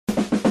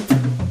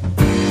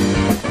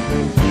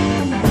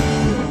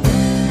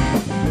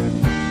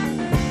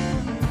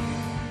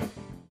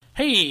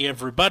Hey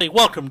everybody,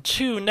 welcome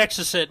to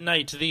Nexus at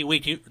Night, the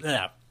weekly...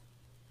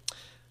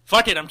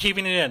 Fuck it, I'm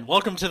keeping it in.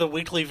 Welcome to the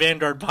weekly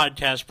Vanguard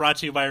podcast brought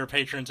to you by our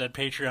patrons at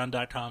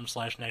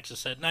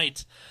patreon.com/Nexus at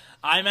Night.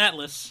 I'm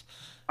Atlas.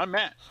 I'm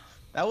Matt.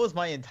 That was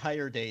my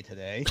entire day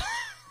today.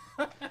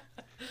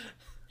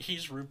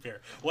 He's root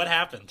beer. What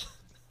happened?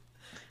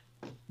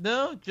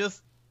 No,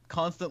 just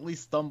constantly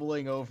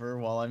stumbling over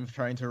while I'm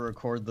trying to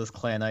record this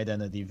clan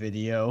identity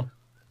video.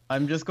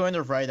 I'm just going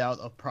to write out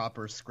a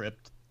proper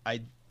script.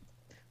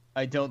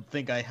 I don't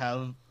think I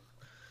have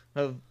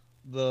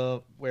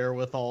the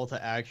wherewithal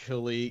to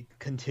actually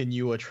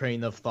continue a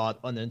train of thought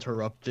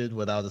uninterrupted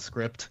without a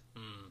script.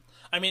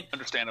 I mean...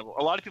 Understandable.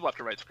 A lot of people have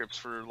to write scripts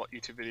for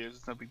YouTube videos.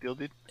 It's no big deal,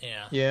 dude.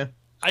 Yeah. Yeah.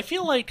 I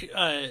feel like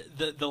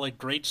the like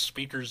great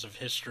speakers of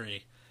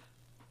history,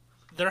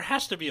 there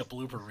has to be a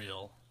blooper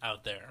reel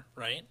out there,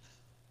 right?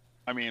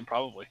 I mean,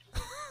 probably.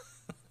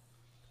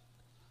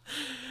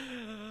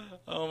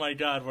 Oh my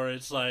god, where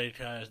it's like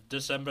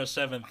December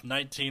 7th,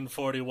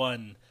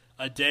 1941,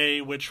 a day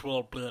which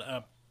will...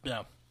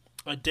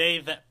 a day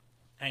that...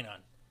 Hang on.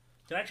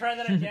 Can I try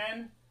that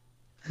again?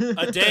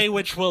 A day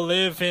which will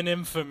live in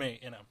infamy,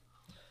 you know.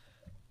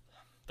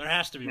 There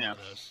has to be one of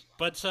those.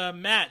 But,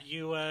 Matt,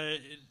 you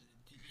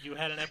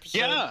had an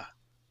episode?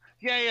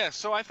 Yeah.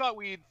 So I thought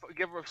we'd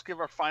give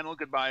our final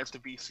goodbyes to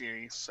V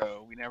Series,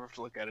 so we never have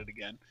to look at it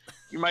again.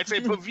 You might say,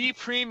 but V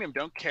Premium,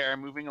 don't care,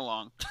 moving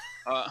along.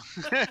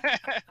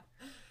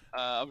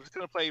 I'm just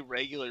gonna play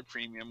regular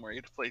Premium, where I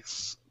get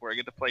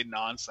to play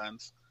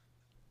nonsense.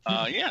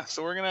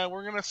 So we're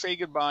gonna say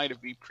goodbye to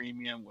V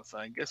Premium with,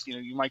 I guess,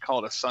 you might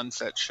call it a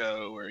sunset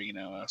show, or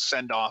a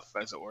send off,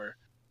 as it were,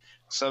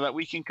 so that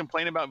we can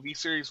complain about V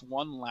Series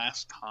one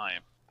last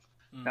time.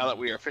 Now that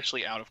we are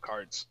officially out of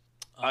cards,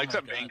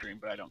 except Bang Dream,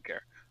 but I don't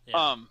care.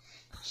 Yeah.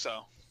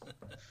 So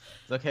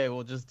It's okay,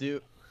 we'll just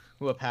do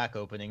a pack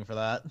opening for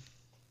that.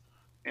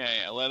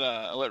 yeah.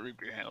 Let Root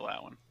Beer handle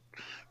that one.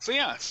 So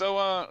yeah, so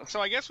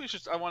I guess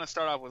I want to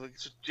start off with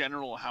just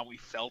general how we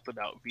felt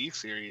about V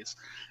Series,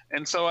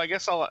 and so I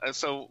guess I'll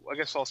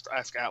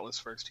ask Atlas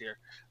first here.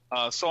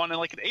 So on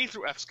like an A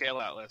through F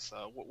scale, Atlas,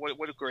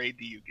 what grade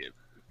do you give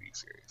V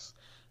Series?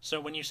 So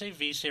when you say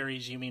V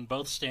Series, you mean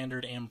both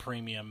standard and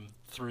premium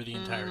through the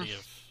entirety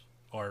of,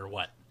 or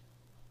what?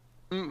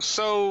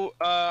 So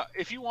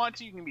if you want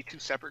to, you can be two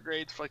separate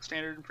grades for like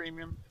standard and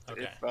premium,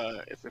 Okay.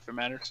 if it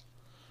matters.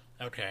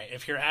 Okay,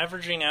 if you're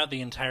averaging out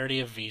the entirety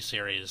of V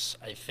Series,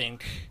 I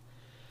think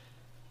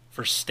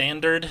for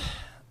standard,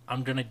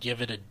 I'm gonna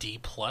give it a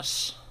D+.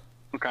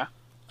 Okay.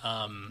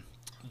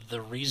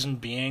 The reason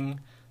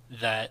being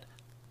that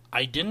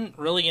I didn't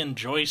really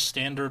enjoy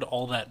standard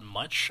all that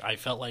much. I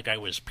felt like I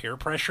was peer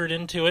pressured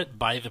into it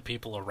by the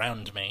people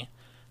around me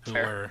who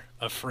Fair. were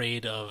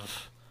afraid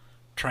of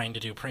trying to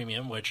do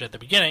premium, which at the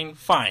beginning,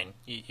 fine.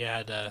 You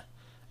had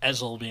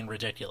Ezel being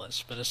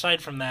ridiculous. But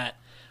aside from that,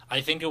 I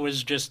think it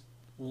was just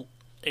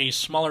a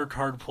smaller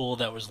card pool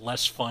that was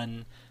less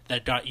fun,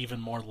 that got even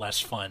more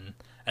less fun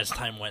as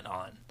time went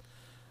on.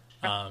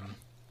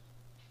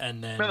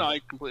 And then... No, I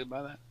completely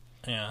buy that.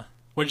 Yeah.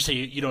 What'd you say?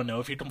 You don't know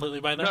if you completely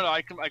buy that? No,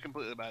 I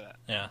completely buy that.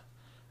 Yeah.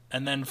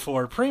 And then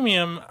for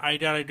premium,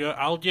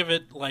 I'll give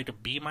it like a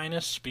B-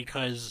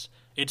 because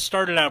it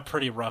started out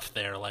pretty rough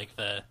there, like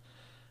the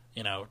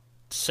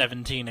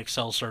 17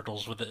 Excel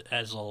circles with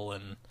Ezel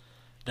and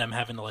them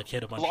having to like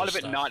hit a bunch of stuff. A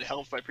lot of it not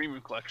helped by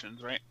premium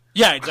collections, right?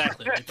 Yeah,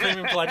 exactly. Like,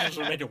 premium collections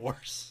would make it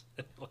worse.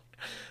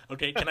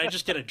 Okay, can I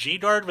just get a G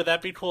guard? Would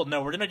that be cool?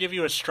 No, we're gonna give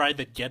you a stride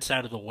that gets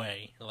out of the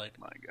way. You're like,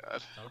 My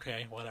God.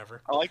 okay,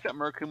 whatever. I like that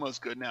Murakumo's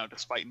good now,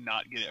 despite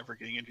not ever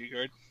getting a G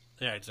guard.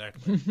 Yeah,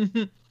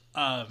 exactly.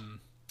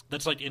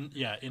 That's like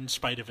in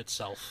spite of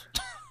itself.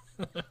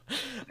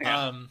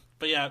 Yeah.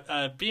 But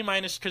yeah, B-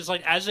 because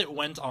like as it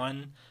went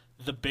on,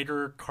 the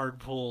bigger card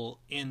pool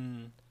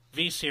in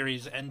V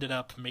Series ended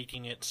up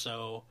making it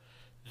so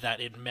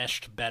that it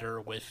meshed better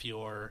with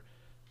your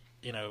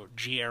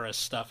G era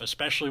stuff,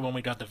 especially when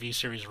we got the V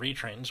Series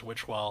retrains,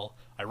 which, while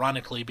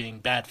ironically being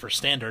bad for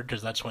standard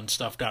because that's when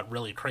stuff got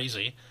really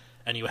crazy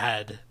and you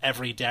had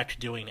every deck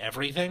doing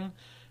everything,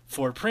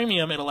 for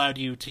premium it allowed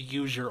you to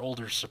use your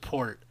older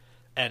support,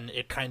 and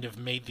it kind of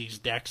made these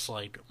decks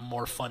like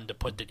more fun to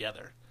put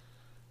together.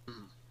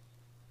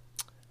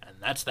 And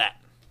that's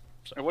that.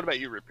 And what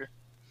about you, Ripper?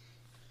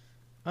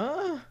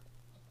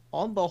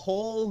 On the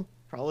whole,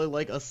 probably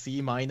like a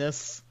C-.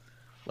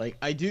 Like,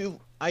 I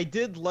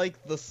did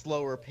like the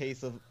slower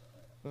pace of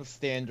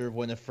standard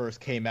when it first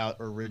came out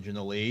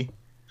originally.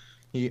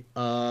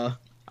 I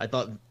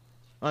thought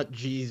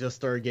G just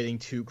started getting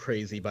too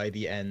crazy by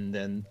the end,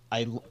 and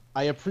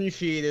I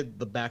appreciated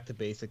the back to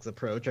basics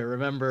approach. I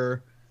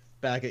remember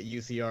back at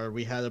UCR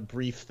we had a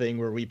brief thing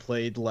where we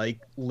played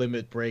like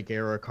limit break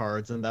era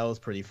cards, and that was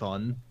pretty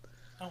fun.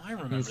 Oh, I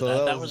remember And so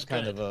that. that was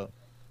kind good. of a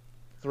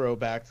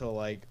throwback to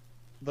like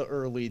the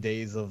early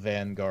days of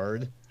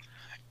Vanguard.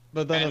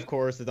 But then, of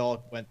course, it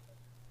all went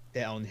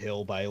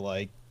downhill by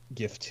like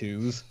Gift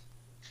 2s.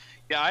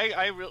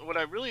 Yeah, what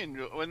I really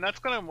enjoy, and that's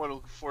kind of what I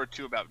look forward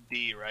to about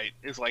D, right?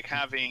 Is like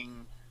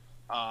having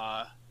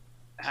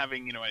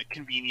having a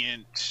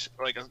convenient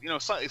or like a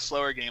slightly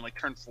slower game like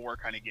turn 4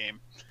 kind of game,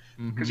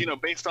 because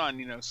based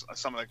on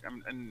some of the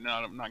I'm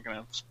not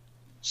gonna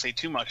say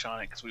too much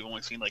on it because we've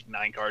only seen like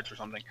 9 cards or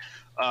something,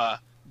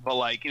 but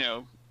like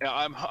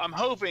I'm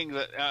hoping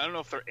that I don't know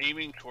if they're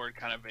aiming toward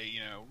kind of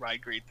a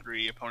ride grade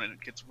 3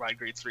 opponent gets ride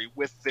grade 3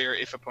 with their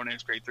if opponent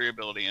has grade 3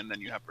 ability, and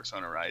then you have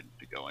Persona Ride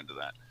to go into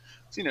that.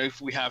 So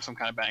if we have some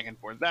kind of back and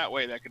forth that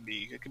way, it could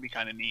be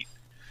kind of neat.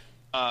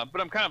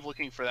 But I'm kind of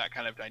looking for that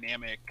kind of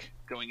dynamic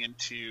going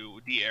into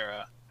D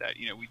era that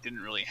we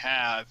didn't really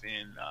have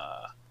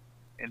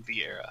in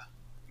V era.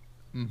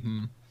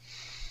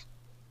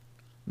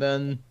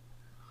 Then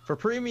for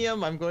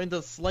premium, I'm going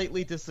to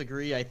slightly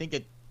disagree. I think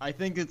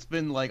it's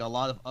been like a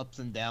lot of ups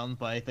and downs,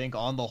 but I think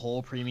on the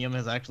whole, premium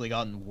has actually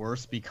gotten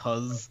worse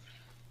because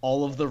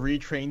all of the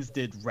retrains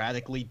did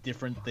radically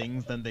different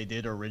things than they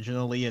did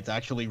originally. It's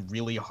actually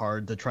really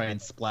hard to try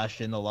and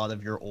splash in a lot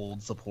of your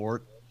old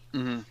support.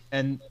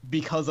 And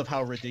because of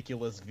how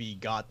ridiculous V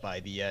got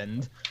by the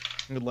end,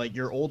 like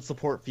your old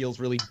support feels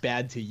really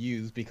bad to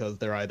use because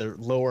they're either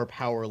lower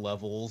power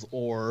levels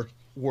or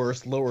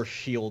worse, lower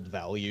shield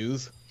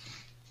values.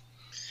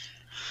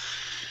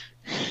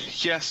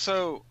 Yeah,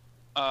 so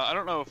I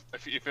don't know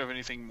if you have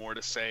anything more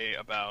to say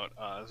about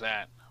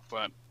that,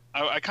 but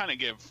I'm kind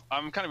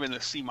of in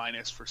the C-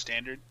 for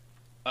standard.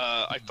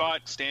 I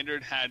thought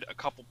standard had a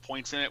couple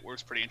points in it where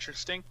it's pretty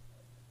interesting,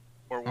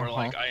 or where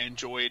like I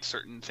enjoyed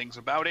certain things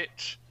about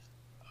it,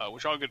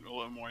 which I'll get a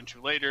little more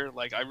into later.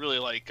 Like I really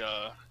like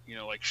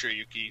like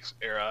Shiryuki's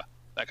era,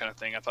 that kind of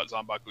thing. I thought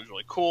Zanbaku was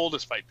really cool,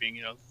 despite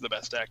being the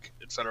best deck,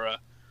 etc.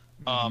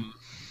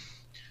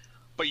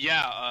 But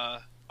yeah,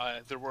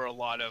 there were a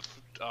lot of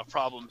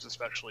problems,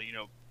 especially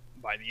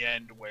by the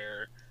end,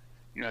 where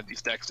you had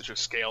these decks that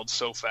just scaled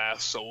so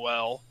fast, so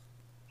well.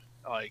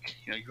 Like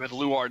you had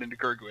Luard into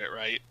Gurguit,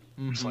 right?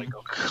 It's like,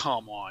 oh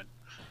come on.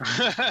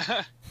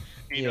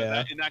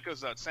 And that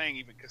goes without saying.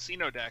 Even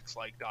casino decks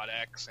like Dot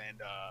X and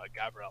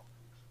Gavril,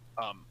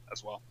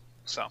 as well.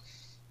 So,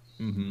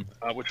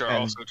 which are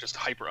also just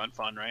hyper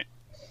unfun, right?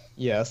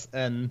 Yes,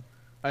 and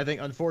I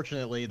think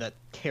unfortunately that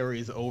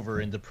carries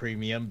over into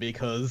premium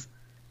because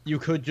you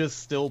could just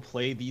still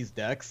play these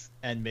decks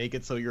and make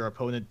it so your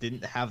opponent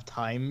didn't have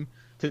time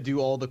to do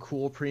all the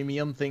cool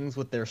premium things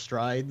with their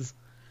strides.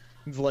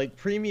 It's like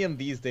premium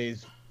these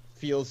days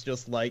feels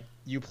just like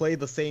you play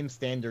the same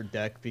standard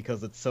deck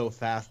because it's so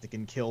fast it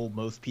can kill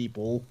most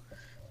people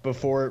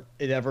before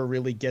it ever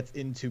really gets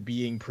into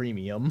being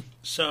premium.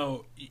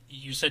 So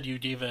you said you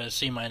gave a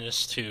C-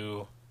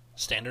 to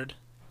standard?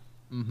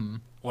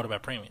 What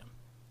about premium?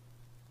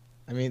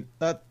 I mean,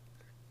 that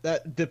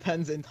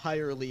depends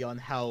entirely on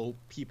how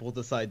people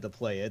decide to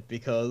play it,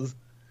 because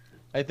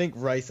I think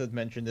Rice had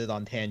mentioned it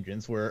on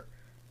Tangents, where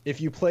if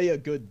you play a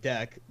good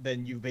deck,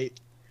 then you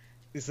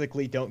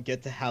basically don't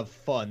get to have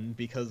fun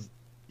because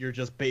you're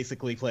just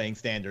basically playing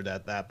standard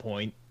at that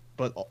point.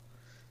 But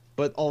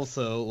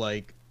also,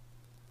 like,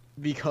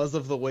 because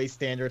of the way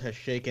standard has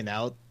shaken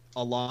out,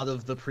 a lot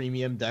of the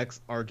premium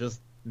decks are just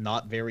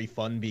not very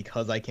fun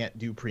because I can't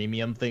do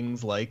premium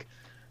things. Like,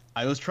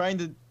 I was trying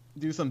to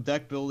do some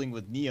deck building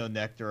with Neo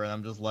Nectar, and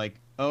I'm just like,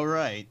 oh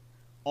right,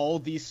 all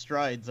these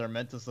strides are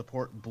meant to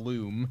support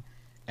Bloom,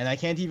 and I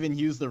can't even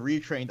use the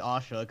retrained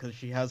Asha because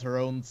she has her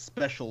own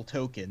special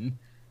token,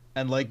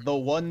 and like the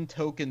one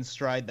token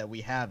stride that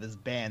we have is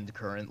banned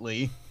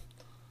currently,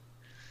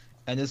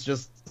 and it's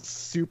just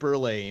super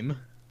lame.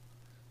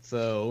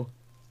 So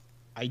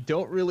I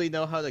don't really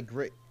know how to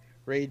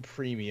grade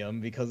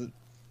premium because it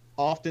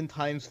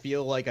oftentimes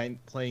feel like I'm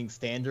playing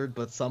standard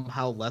but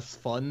somehow less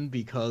fun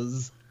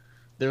because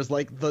there's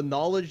like the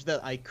knowledge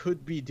that I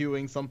could be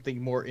doing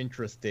something more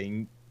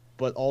interesting,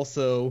 but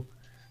also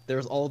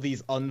there's all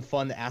these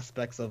unfun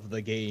aspects of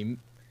the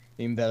game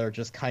that are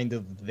just kind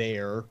of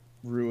there,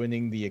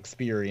 ruining the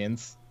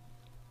experience.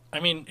 I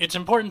mean, it's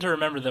important to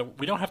remember that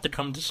we don't have to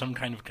come to some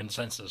kind of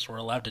consensus. We're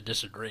allowed to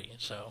disagree,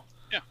 so...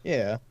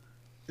 Yeah.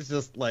 It's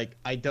just like,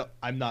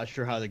 I'm not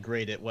sure how to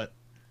grade it,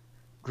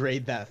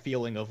 grade that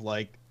feeling of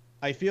like,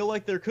 I feel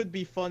like there could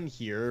be fun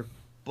here,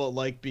 but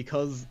like,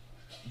 because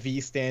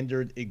V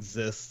standard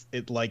exists,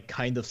 it like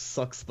kind of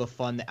sucks the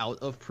fun out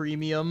of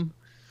premium,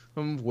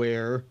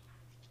 where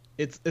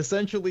it's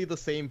essentially the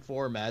same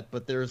format,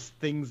 but there's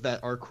things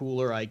that are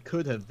cooler I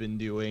could have been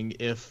doing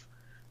if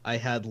I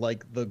had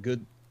like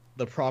the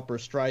proper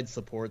stride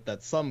support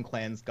that some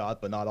clans got,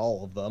 but not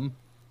all of them.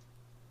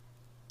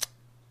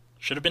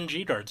 Should have been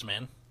G-Guards,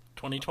 man.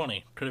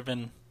 2020 could have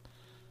been.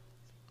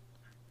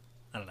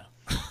 I don't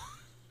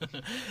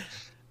know.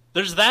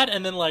 There's that,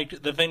 and then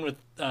like the thing with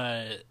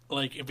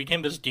like it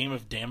became this game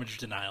of damage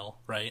denial,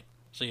 right?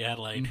 So you had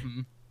like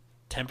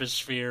Tempest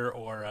Sphere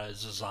or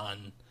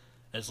Zazan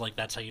as like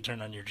that's how you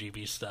turn on your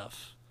GB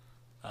stuff.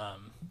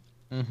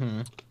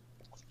 And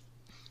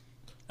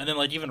then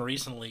like even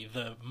recently,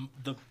 the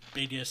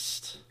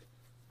biggest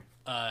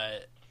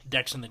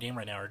decks in the game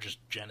right now are just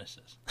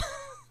Genesis.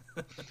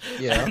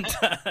 Yeah, and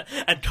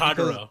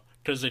Kagero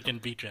because it can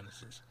beat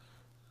Genesis.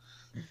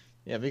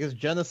 Yeah, because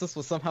Genesis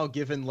was somehow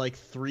given like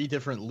 3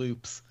 different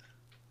loops.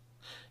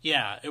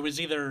 Yeah, it was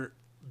either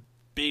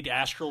Big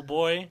Astral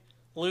Boy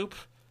loop,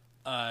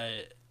 uh,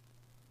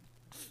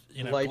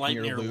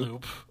 Blightmere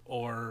loop,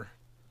 or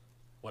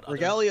what?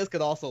 Regalias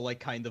could also like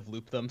kind of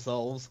loop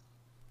themselves.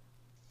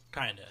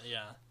 Kinda,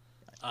 yeah.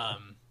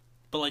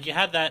 But like you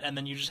had that, and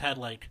then you just had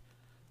like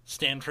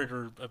stand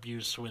trigger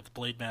abuse with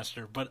Blade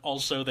Master, but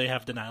also they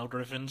have Denial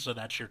Griffin, so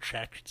that's your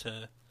check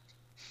to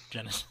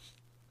Genesis.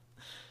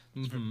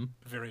 Mm-hmm.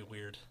 Very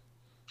weird.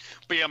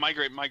 But yeah, my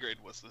grade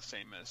was the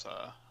same as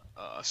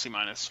C-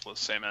 was the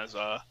same as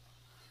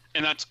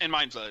and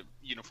mine's a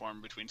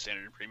uniform between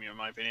standard and premium in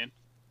my opinion.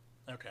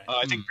 Okay.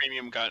 I think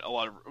premium got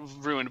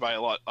ruined by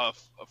a lot of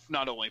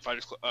not only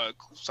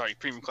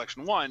premium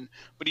collection 1,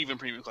 but even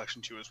premium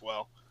collection 2 as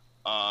well.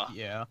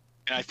 Yeah.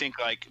 And I think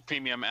like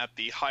premium at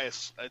the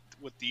highest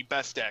with the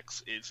best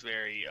decks is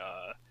very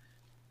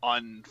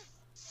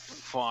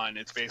unfun.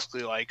 It's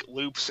basically like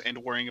loops and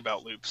worrying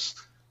about loops,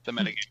 the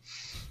metagame.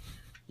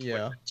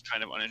 Yeah. It's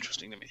kind of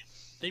uninteresting to me.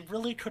 They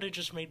really could have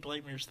just made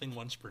Blightmere's thing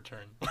once per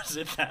turn. Was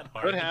it that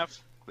hard? Could have.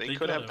 They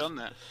could have done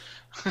that.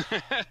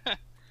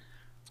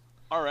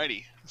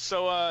 Alrighty.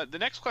 So the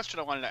next question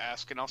I wanted to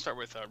ask, and I'll start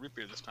with Root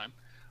Beer this time.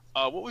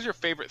 What was your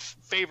favorite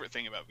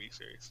thing about V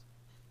Series?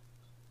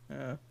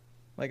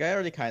 Like I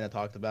already kind of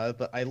talked about it,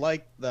 but I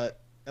like that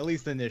at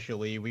least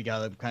initially we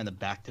got a kind of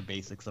back to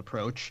basics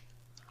approach.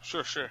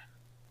 Sure.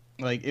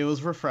 Like it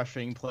was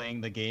refreshing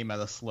playing the game at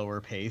a slower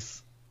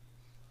pace,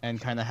 and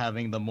kind of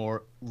having the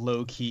more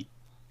low key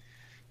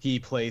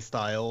play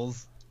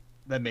styles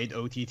that made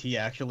OTT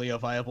actually a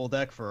viable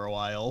deck for a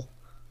while.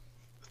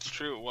 It's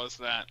true, it was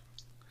that.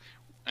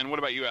 And what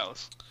about you,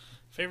 Alice?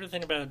 Favorite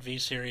thing about V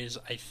Series,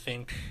 I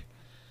think,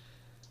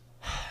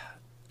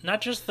 not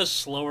just the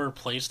slower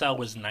playstyle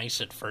was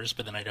nice at first,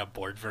 but then I got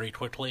bored very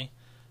quickly,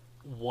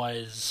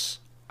 was,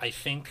 I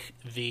think,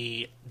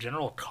 the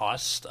general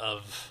cost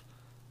of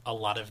a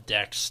lot of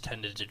decks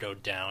tended to go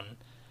down.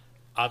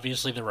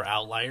 Obviously, there were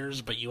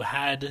outliers, but you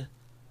had,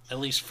 at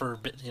least for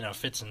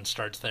fits and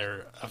starts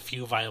there, a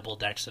few viable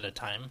decks at a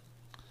time.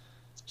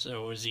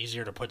 So it was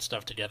easier to put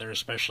stuff together,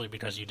 especially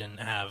because you didn't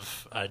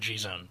have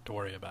G-Zone to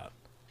worry about.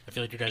 I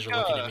feel like you guys are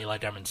looking at me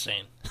like I'm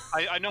insane.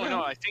 I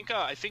know. I think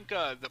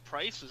the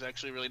price was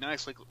actually really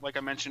nice. Like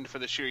I mentioned for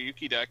the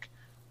Shiryuki deck,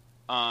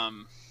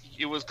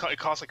 it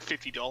cost like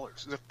 $50. It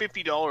was a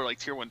 $50 like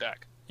tier 1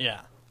 deck. Yeah.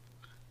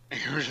 And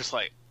you were just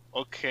like,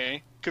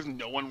 okay, because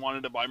no one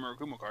wanted to buy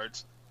Murakumo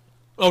cards.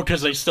 Oh,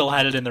 because they still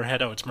had it in their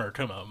head. Oh, it's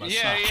Murakumo.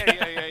 Yeah.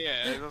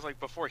 It was like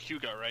before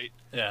Hyuga, right?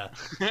 Yeah.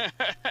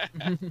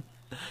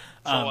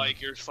 So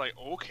like you're just like,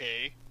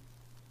 okay.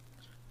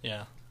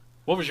 Yeah.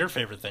 What was your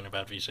favorite thing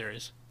about V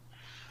Series?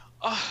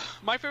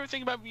 My favorite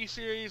thing about V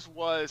Series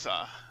was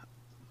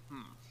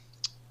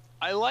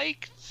I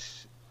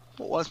liked.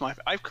 What was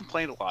I've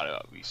complained a lot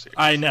about V Series.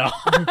 I know.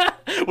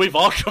 We've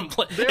all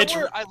complained.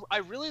 I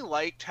really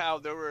liked how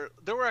there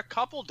were a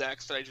couple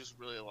decks that I just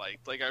really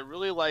liked. Like I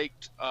really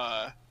liked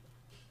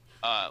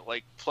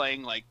like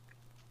playing like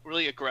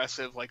really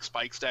aggressive like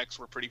spikes decks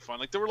were pretty fun.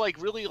 Like there were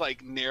like really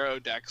like narrow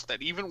decks that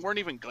weren't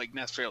even like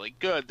necessarily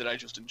good that I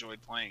just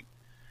enjoyed playing.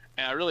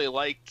 And I really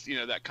liked,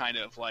 that kind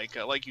of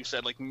like you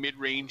said, like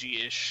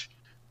mid-rangey-ish,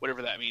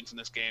 whatever that means in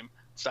this game,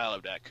 style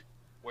of deck,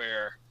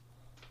 where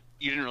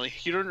you don't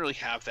really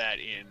have that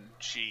in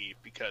G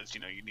because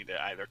you need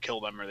to either kill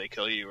them or they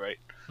kill you, right?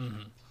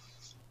 Mm-hmm.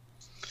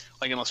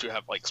 Like unless you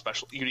have like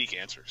special unique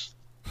answers.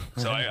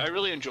 So I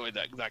really enjoyed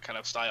that kind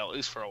of style at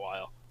least for a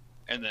while,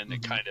 and then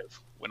it kind of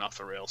went off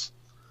the rails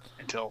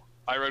until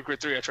I wrote Grid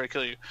 3. I tried to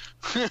kill you.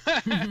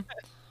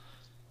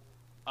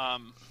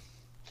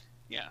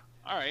 Yeah.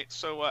 All right.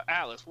 So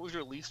Alice, what was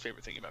your least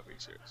favorite thing about V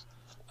Series?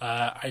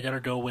 I gotta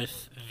go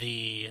with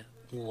the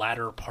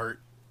latter part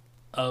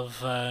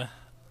of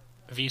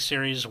V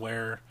Series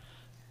where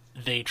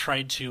they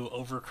tried to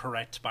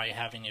overcorrect by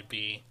having it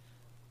be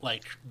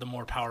like the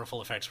more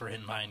powerful effects were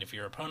hidden behind. If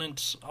your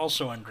opponent's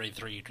also on grade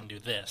 3, you can do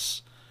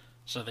this.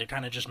 So they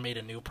kind of just made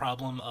a new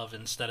problem of,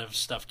 instead of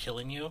stuff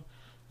killing you,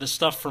 the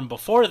stuff from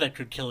before that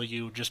could kill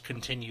you just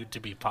continued to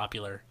be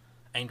popular.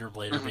 Anger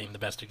Blader being the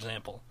best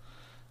example.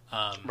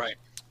 Right.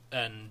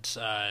 And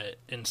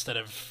instead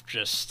of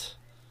just,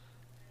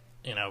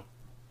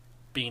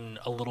 being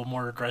a little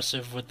more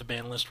aggressive with the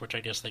ban list, which I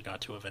guess they got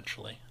to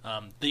eventually.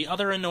 The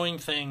other annoying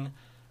thing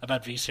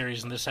about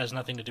V-Series, and this has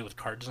nothing to do with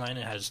card design,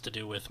 it has to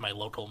do with my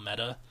local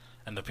meta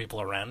and the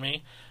people around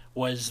me,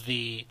 was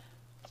the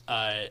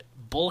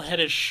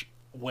bullheadish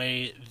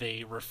way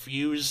they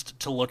refused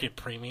to look at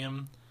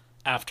premium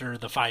after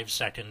the 5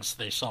 seconds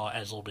they saw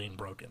Ezel being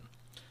broken.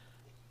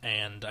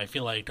 And I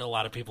feel like a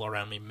lot of people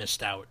around me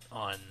missed out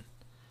on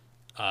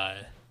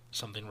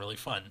something really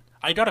fun.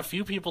 I got a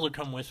few people to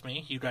come with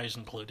me, you guys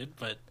included,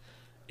 but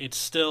it's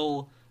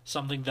still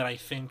something that I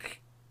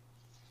think...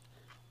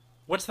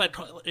 What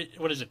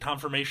is it,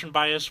 confirmation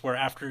bias, where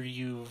after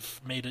you've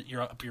made it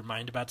up your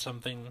mind about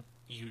something,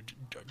 you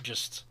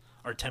just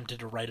are tempted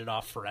to write it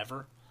off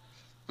forever?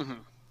 Mm-hmm.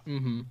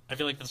 Mm-hmm. I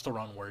feel like that's the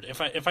wrong word. If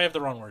I have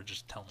the wrong word,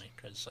 just tell me,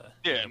 because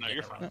yeah, no,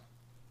 you're fine.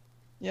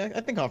 Yeah,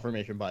 I think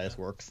confirmation bias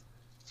works.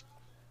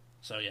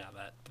 So yeah,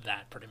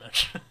 that pretty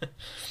much.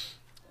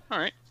 All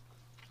right.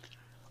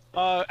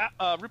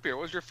 Root beer,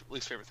 what was your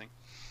least favorite thing?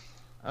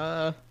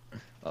 Uh,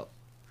 oh,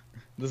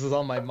 this is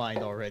on my mind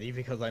already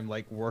because I'm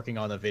like working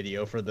on a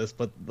video for this,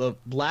 but the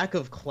lack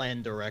of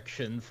clan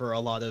direction for a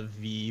lot of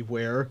V,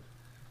 where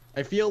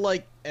I feel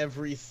like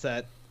every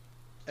set,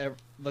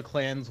 the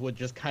clans would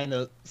just kind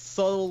of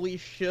subtly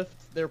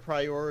shift their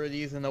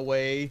priorities in a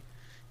way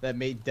that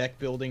made deck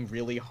building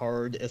really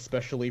hard,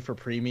 especially for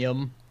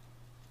premium.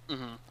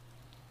 Mm-hmm.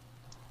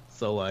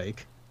 So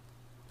like,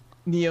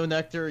 Neo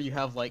Nectar, you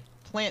have like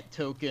plant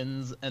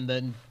tokens and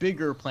then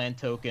bigger plant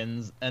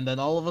tokens, and then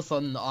all of a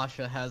sudden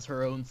Asha has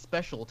her own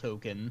special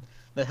token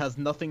that has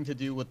nothing to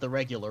do with the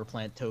regular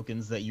plant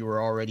tokens that you were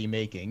already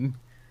making.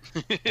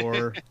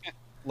 Or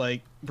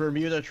like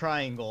Bermuda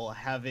Triangle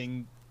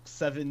having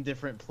 7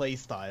 different play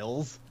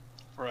styles.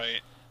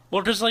 Right.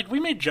 Well, because like we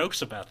made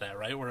jokes about that,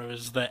 right? Where it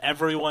was that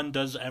everyone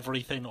does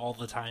everything all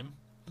the time.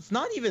 It's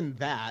not even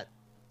that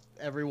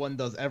everyone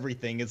does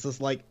everything. It's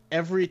just like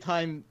every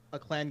time a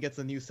clan gets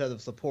a new set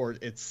of support,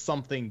 it's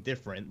something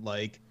different.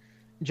 Like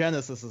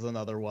Genesis is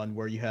another one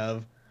where you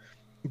have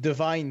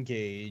Divine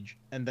Gauge,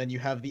 and then you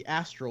have the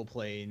Astral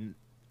Plane,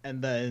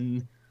 and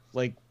then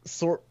like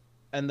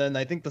and then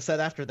I think the set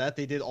after that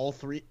they did all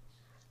 3.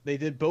 They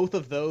did both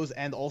of those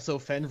and also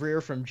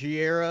Fenrir from G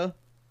era,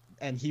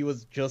 and he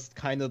was just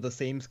kind of the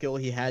same skill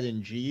he had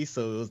in G,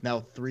 so it was now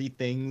 3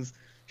 things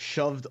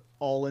shoved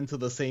all into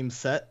the same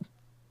set.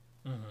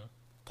 Mm-hmm.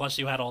 Plus,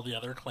 you had all the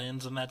other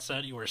clans in that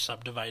set. You were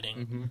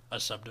subdividing a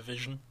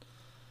subdivision.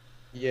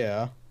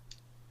 Yeah.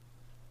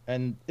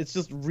 And it's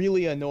just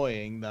really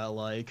annoying that,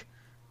 like,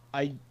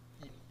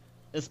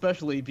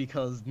 especially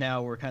because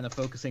now we're kind of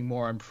focusing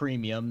more on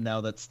premium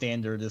now that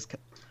standard is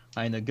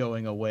kind of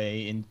going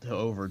away into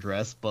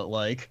overdress, but,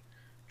 like,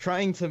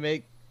 trying to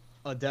make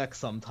a deck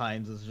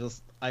sometimes is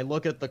just, I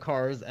look at the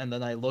cards and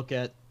then I look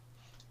at,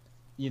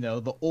 you know,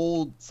 the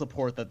old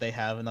support that they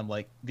have, and I'm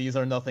like, these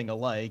are nothing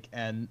alike,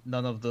 and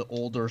none of the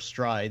older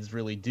strides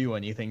really do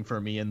anything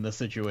for me in this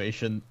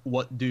situation.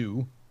 What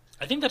do?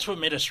 I think that's what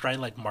made a stride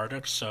like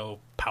Marduk so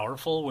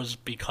powerful, was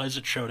because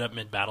it showed up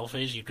mid-battle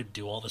phase, you could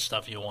do all the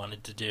stuff you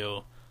wanted to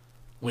do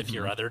with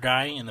your other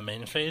guy in the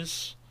main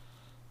phase,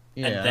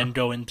 and then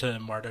go into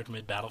Marduk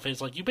mid-battle phase.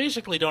 Like, you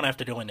basically don't have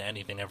to go into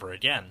anything ever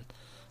again.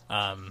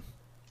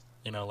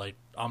 You know, like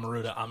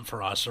Amaruta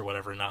Ampharos or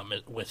whatever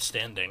not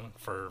withstanding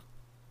for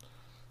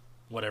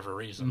whatever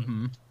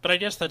reason. But I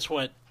guess that's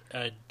what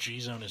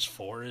G-Zone is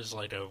for, is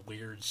like a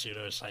weird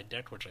pseudo side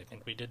deck, which I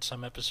think we did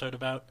some episode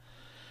about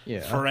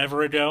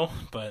forever ago,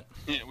 but...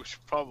 Yeah, we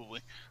should probably.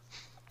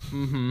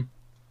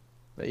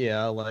 But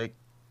yeah, like,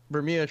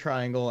 Bermuda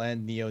Triangle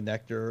and Neo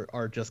Nectar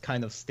are just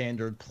kind of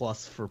standard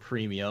plus for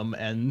premium,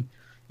 and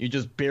you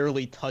just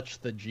barely touch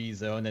the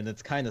G-Zone, and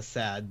it's kind of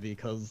sad,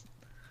 because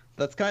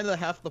that's kind of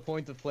half the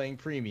point of playing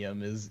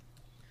premium, is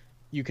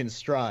you can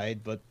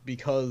stride, but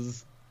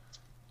because...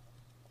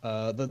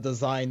 the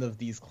design of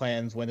these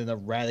clans went in a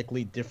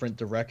radically different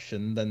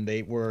direction than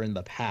they were in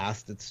the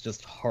past. It's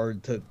just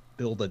hard to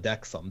build a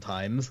deck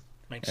sometimes.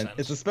 Makes and sense.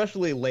 It's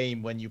especially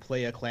lame when you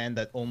play a clan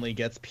that only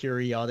gets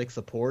periodic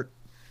support.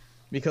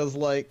 Because,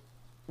 like,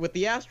 with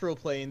the Astral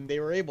Plane, they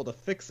were able to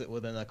fix it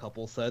within a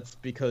couple sets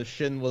because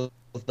Shin was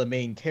the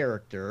main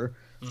character,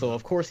 so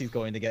of course he's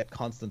going to get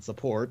constant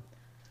support.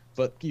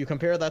 But you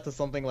compare that to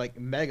something like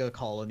Mega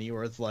Colony,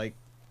 where it's like,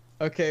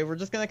 okay, we're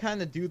just gonna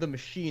kind of do the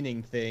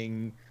machining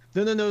thing.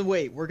 No,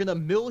 wait, we're gonna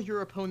mill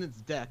your opponent's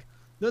deck.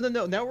 No,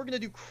 now we're gonna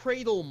do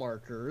cradle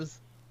markers.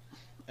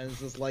 And it's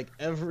just like,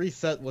 every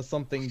set was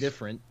something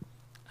different.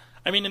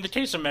 I mean, in the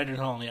case of Mega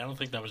Colony, I don't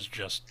think that was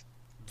just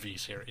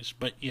V-Series.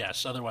 But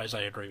yes, otherwise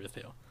I agree with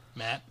you.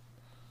 Matt?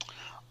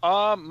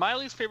 My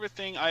least favorite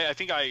thing, I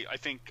think I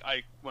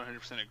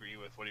 100% agree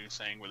with what he was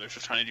saying, where they're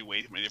just trying to do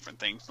way too many different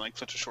things in like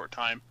such a short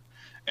time.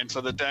 And so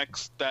the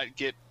decks that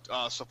get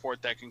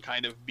support that can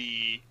kind of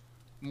be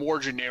more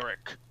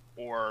generic,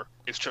 or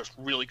it's just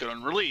really good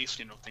on release,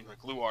 you know, things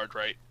like Luard,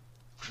 right?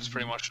 Which is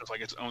pretty much just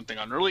like its own thing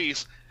on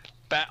release,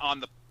 on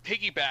the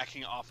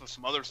piggybacking off of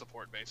some other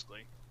support,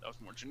 basically, that was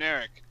more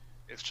generic.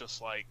 It's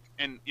just like,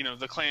 and, you know,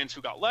 the clans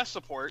who got less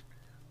support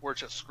were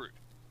just screwed.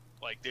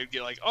 Like, they'd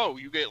get like, oh,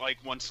 you get like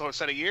one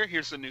set a year,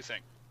 here's the new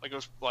thing. Like, it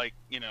was like,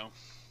 you know,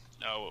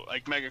 no,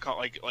 like Mega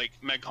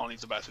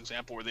Colony's the best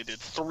example, where they did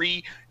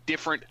 3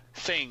 different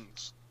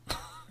things.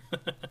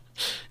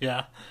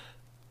 Yeah.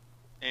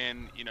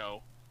 And, you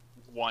know,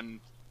 one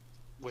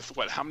with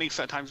how many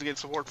times to get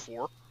support?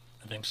 4?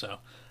 I think so.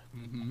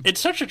 It's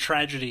such a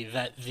tragedy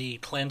that the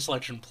Clan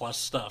Selection Plus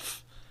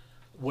stuff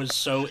was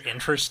so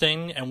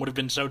interesting and would have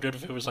been so good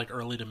if it was like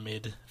early to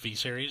mid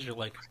V-Series. You're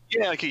like...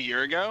 Yeah, like a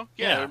year ago?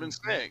 Yeah, Yeah. it would have been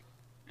sick.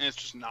 And it's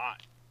just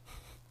not.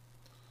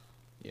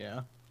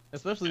 Yeah.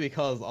 Especially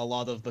because a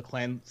lot of the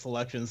clan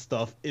selection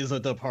stuff is a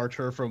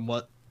departure from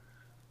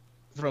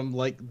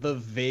like the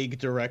vague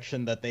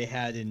direction that they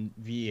had in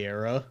V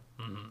era.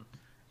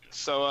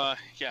 So,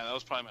 yeah, that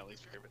was probably my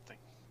least favorite thing.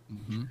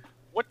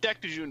 What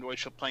deck did you enjoy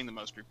playing the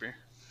most, Root Beer?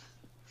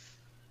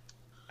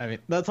 I mean,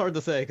 that's hard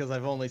to say because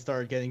I've only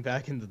started getting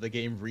back into the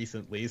game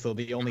recently, so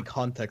the only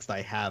context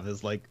I have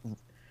is like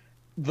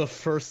the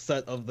first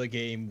set of the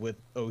game with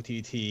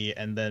OTT,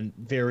 and then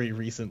very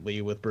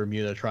recently with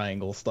Bermuda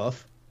Triangle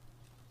stuff.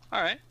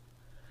 All right.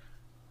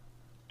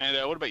 And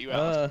what about you,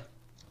 Alex?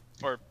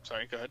 Or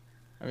sorry, go ahead.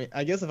 I mean,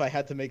 I guess if I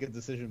had to make a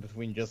decision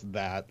between just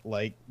that,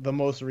 like the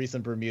most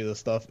recent Bermuda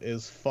stuff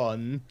is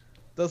fun,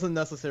 doesn't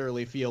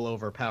necessarily feel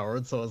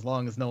overpowered, so as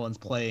long as no one's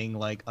playing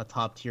like a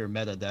top tier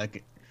meta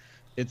deck,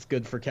 it's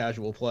good for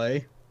casual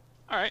play.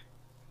 All right.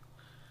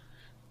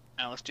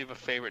 Alice, do you have a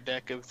favorite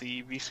deck of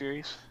the V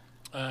series?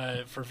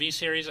 For V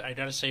series, I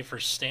gotta say for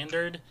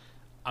standard,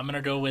 I'm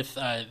gonna go with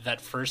that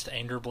first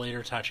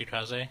Angerblader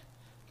Tachikaze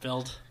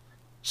build.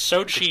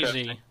 So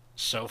cheesy,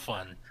 so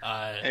fun.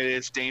 It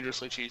is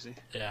dangerously cheesy.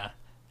 Yeah,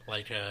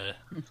 like a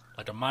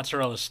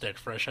mozzarella stick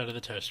fresh out of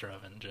the toaster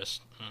oven.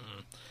 Just.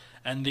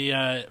 And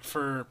the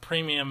for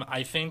premium,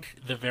 I think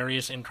the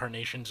various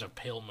incarnations of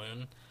Pale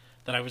Moon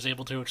that I was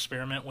able to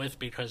experiment with,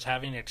 because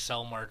having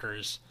Excel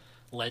markers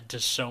led to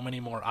so many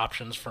more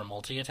options for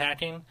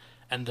multi-attacking,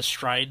 and the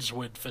strides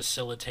would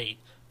facilitate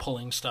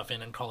pulling stuff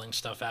in and calling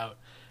stuff out,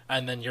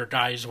 and then your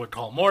guys would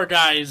call more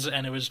guys,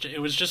 and it was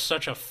just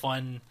such a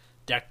fun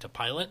deck to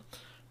pilot.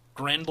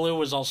 Grand Blue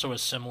was also a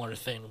similar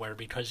thing, where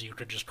because you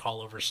could just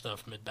call over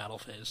stuff mid-battle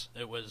phase,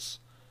 it was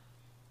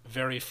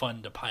very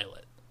fun to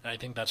pilot. And I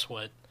think that's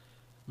what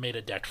made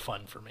a deck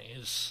fun for me,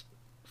 is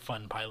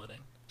fun piloting.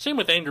 Same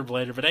with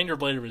Angerblader, but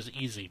Angerblader was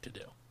easy to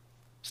do.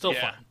 Still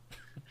fun.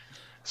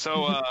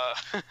 So,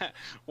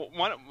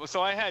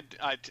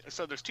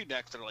 so there's two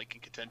decks that are like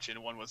in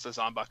contention. One was the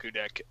Zanbaku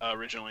deck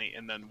originally,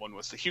 and then one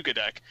was the Hyuga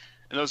deck.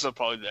 And those are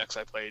probably the decks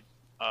I played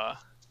that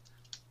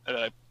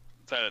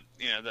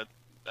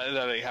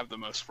I have the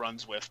most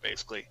runs with,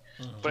 basically.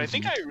 Mm-hmm. But I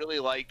think I really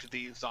liked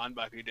the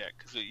Zanbaku deck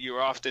because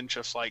you're often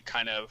just like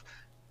kind of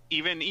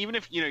even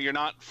if you're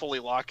not fully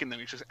locking them,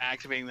 you're just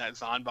activating that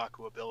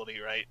Zanbaku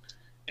ability, right?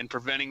 And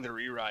preventing the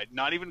reride,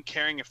 not even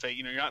caring if they,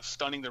 you're not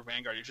stunning their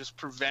Vanguard, you're just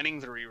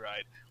preventing the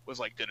reride was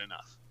like good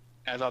enough.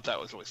 And I thought that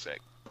was really sick.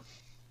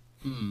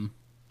 And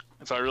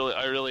so I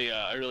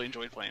really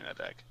enjoyed playing that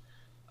deck.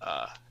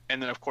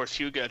 And then of course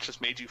Hyuga just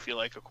made you feel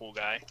like a cool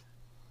guy,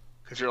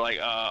 because you're like,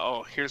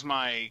 oh, here's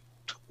my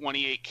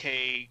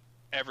 28k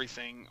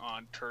everything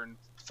on turn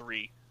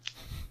 3.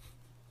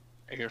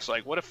 And you're just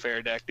like, what a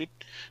fair deck, dude.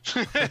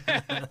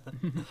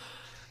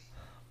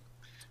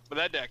 But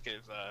that deck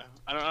is,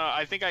 I don't know,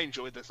 I think I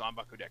enjoyed the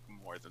Zanbaku deck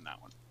more than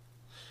that one.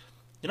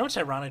 You know what's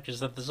ironic is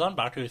that the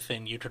Zanbaku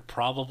thing, you could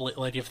probably,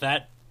 like, if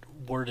that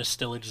were to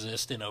still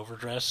exist in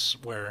Overdress,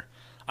 where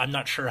I'm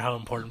not sure how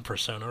important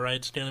Persona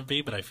Ride's going to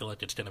be, but I feel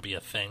like it's going to be a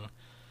thing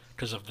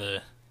because of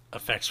the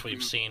effects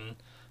we've seen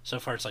so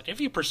far. It's like, if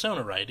you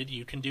Persona Rided,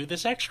 you can do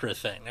this extra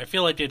thing. I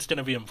feel like it's going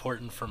to be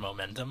important for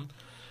momentum.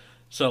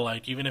 So,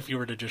 like, even if you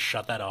were to just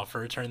shut that off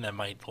for a turn, that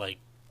might, like,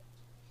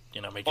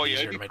 make it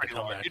easier to make a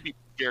comeback. It'd be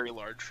very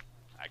large,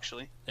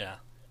 actually. Yeah.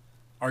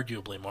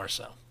 Arguably more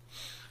so.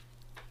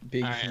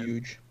 Big,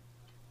 huge.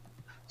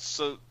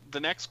 So the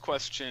next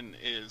question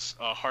is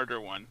a harder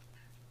one.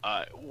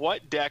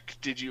 What deck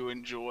did you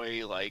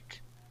enjoy,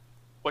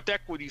 what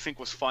deck would you think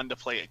was fun to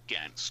play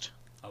against?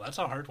 Oh, that's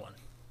a hard one.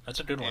 That's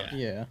a good one.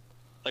 Yeah.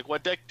 Like,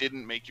 what deck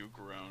didn't make you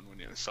groan when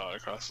you saw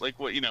it across? Like,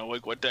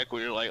 what deck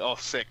where you're like, oh,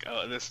 sick,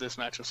 this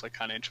match was,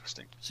 kind of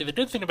interesting? See, the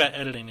good thing about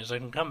editing is I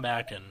can come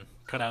back and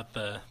cut out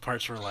the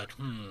parts where like,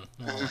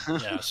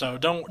 yeah, so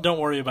don't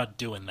worry about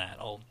doing that.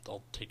 I'll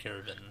take care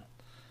of it in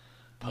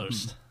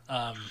post.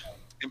 And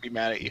be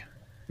mad at you.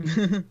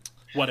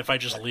 What, if I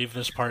just leave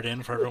this part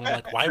in for everyone?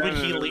 Like, why would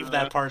he leave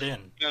that part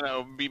in?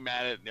 No, be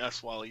mad at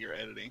us while you're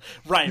editing.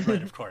 Right,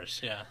 of course,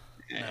 yeah.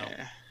 No.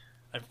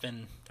 I've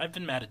been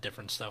mad at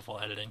different stuff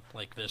while editing,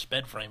 like this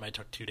bed frame I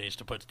took 2 days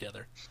to put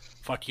together.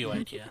 Fuck you,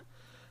 IKEA.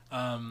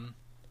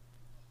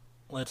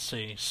 Let's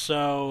see.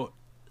 So,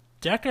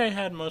 deck I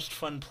had most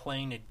fun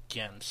playing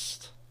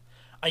against.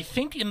 I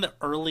think in the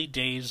early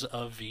days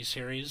of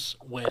V-Series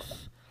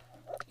with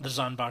the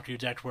Zanbaku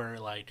deck where,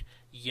 like,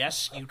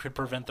 yes, you could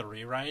prevent the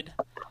reride,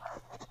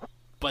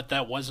 but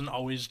that wasn't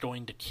always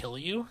going to kill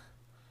you.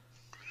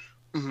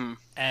 Mm-hmm.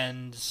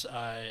 And,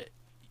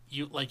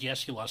 you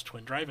lost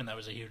Twin Drive, and that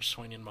was a huge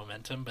swing in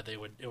momentum, but it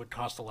would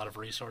cost a lot of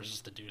resources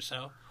to do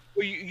so.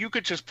 Well, you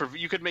could just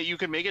you could make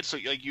it so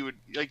you would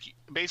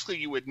basically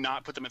you would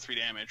not put them at 3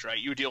 damage, right?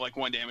 You would deal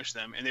 1 damage to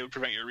them, and they would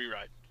prevent your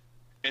reride,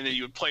 and then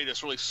you would play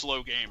this really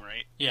slow game,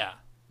 right? Yeah,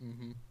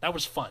 that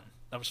was fun.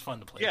 That was fun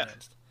to play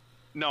against.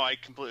 No, I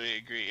completely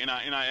agree, and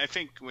I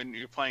think when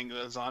you're playing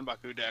the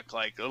Zanbaku deck,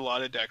 a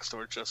lot of decks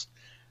were just,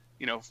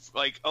 a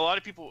lot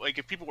of people,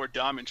 if people were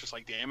dumb and just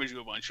damage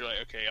you a bunch, you're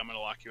like, okay, I'm gonna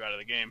lock you out of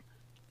the game.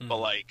 But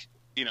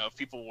if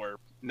people were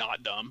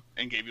not dumb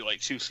and gave you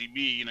 2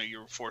 CB, you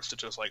were forced to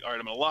just all right,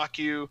 I'm gonna lock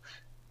you,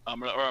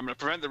 I'm gonna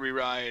prevent the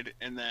reride,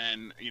 and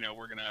then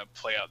we're gonna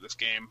play out this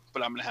game,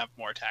 but I'm gonna have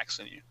more attacks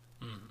than you.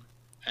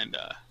 And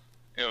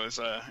it was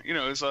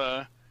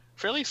a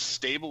fairly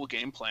stable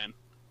game plan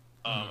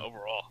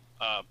overall.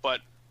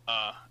 But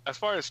as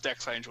far as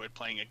decks I enjoyed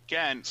playing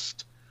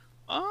against,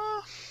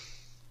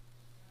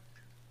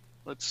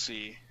 Let's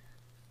see.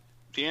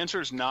 The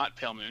answer is not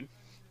Pale Moon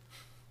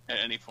at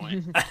any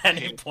point. At any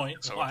Hate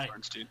point, Silver why?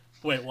 Thorns, dude.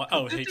 Wait, what?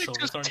 Oh, It hate just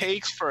Silverthorns.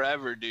 takes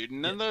forever, dude.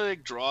 And then they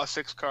like draw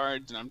 6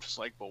 cards, and I'm just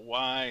like, but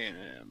why? And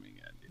I mean,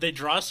 yeah, dude. They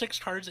draw 6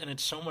 cards, and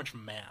it's so much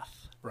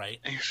math, right?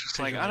 And you're just 'Cause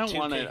like, you're I don't 2K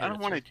want to. here I don't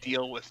to want to 3K.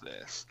 deal with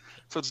this.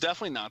 So it's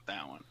definitely not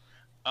that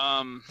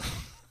one.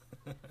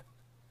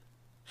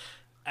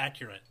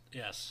 Accurate,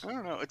 yes. I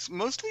don't know. It's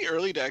most of the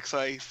early decks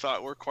I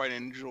thought were quite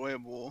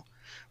enjoyable.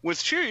 With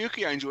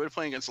Shiryuki, I enjoyed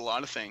playing against a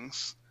lot of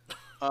things.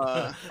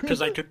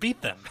 Because I could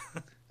beat them.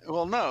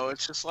 Well, no,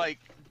 it's just like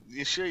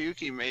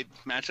Shiryuki made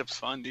matchups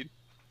fun, dude.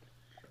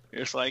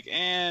 You're just like,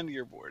 and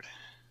you're bored.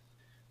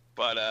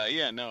 But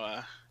yeah, no.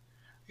 I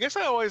guess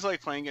I always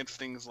like playing against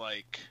things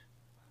like.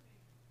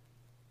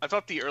 I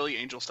thought the early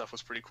Angel stuff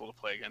was pretty cool to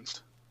play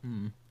against.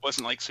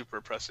 Wasn't like super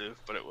oppressive,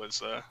 but it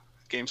was.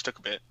 Games took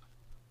a bit.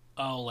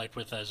 Oh, like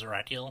with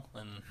Zerakiel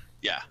and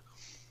Yeah.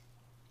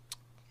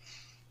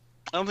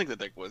 I don't think the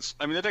deck was.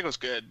 I mean, the deck was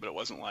good, but it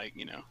wasn't like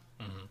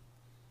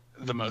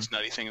the most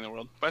nutty thing in the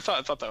world. But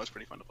I thought that was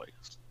pretty fun to play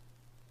against.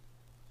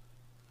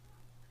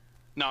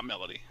 Not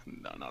Melody.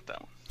 No, not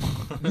that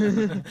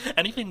one.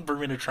 anything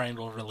Bermuda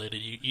Triangle related.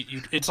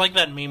 You it's like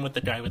that meme with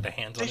the guy with the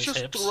hands They on his just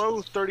hips.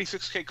 throw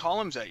 36k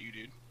columns at you,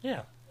 dude.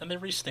 Yeah, and they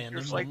restand. You're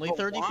them. just like, Only but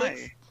 36?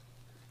 why?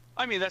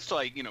 I mean, that's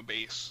like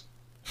base.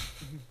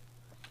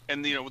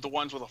 And with the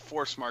ones with a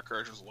force marker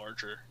are just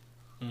larger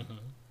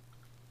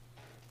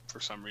for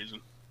some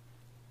reason.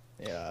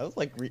 Yeah, I was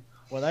like,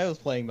 when I was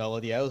playing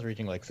Melody, I was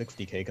reaching like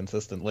 60k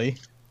consistently.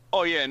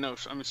 Oh yeah, no.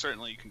 I mean,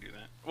 certainly you can do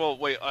that. Well,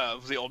 wait,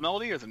 was the old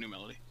Melody or the new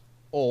Melody?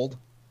 Old.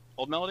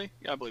 Old Melody?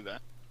 Yeah, I believe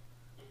that.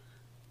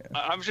 Yeah.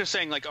 I was just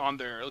saying, like on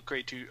their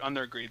grade 3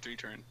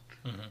 turn.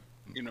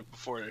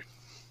 Before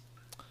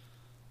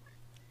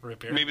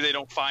Repair. maybe they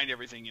don't find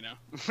everything.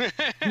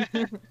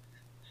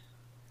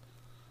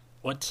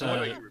 What's What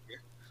about you, Rupier?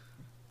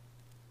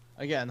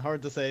 Again,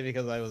 hard to say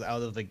because I was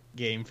out of the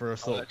game for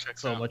that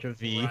checks so out. much of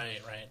V.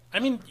 right? I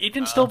mean, it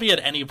can still be at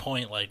any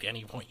point, like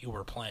any point you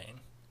were playing.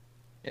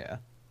 Yeah.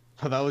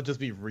 But that would just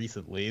be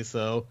recently,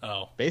 so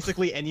Oh,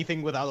 basically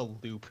anything without a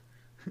loop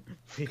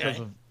because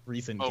Okay. of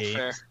recent Oh, games.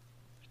 fair.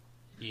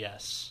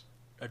 yes,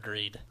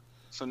 agreed.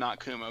 So not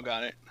Kumo,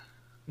 got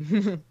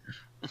it.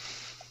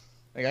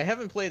 Like, I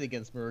haven't played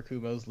against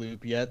Murakumo's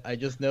loop yet. I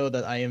just know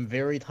that I am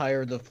very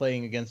tired of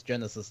playing against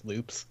Genesis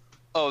loops.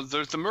 Oh, the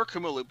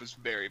Murakumo loop is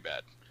very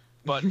bad,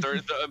 but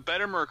the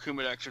better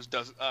Murakumo deck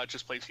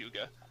just plays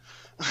Hyuga.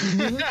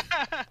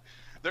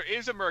 There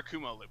is a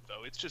Murakumo loop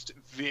though; it's just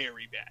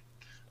very bad.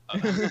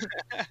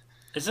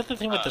 Is that the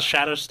thing with the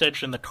Shadow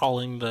Stitch and the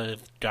calling the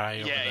guy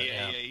over Yeah, the...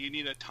 yeah. You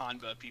need a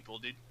Tanba, people,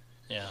 dude.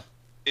 Yeah.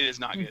 It is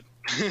not good.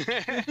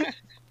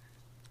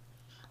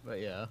 But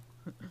yeah,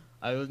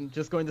 I was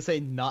just going to say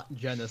not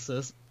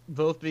Genesis,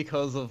 both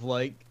because of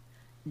like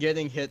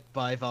getting hit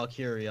by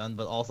Valkyrion,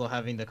 but also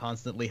having to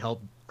constantly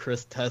help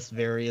Chris test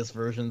various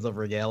versions of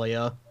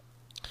Regalia.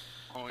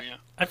 Oh yeah.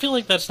 I feel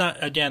like that's not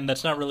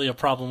really a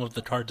problem of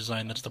the card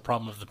design, that's the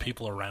problem of the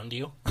people around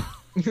you.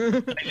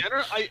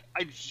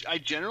 I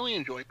generally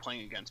enjoy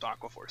playing against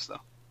Aquaforce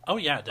though. Oh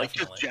yeah, Like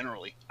definitely. just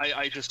generally,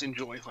 I just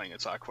enjoy playing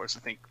against Aquaforce. I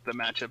think the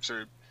matchups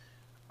are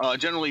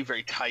generally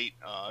very tight,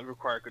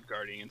 require good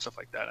guarding and stuff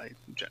like that.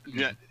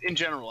 In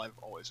general, I've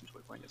always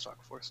enjoyed playing against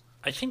Aquaforce.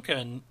 I think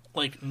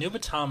like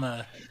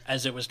Nubatama,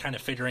 as it was kind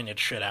of figuring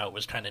its shit out,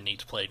 was kind of neat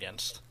to play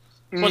against.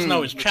 It wasn't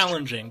always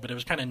challenging, but it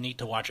was kind of neat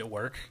to watch it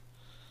work.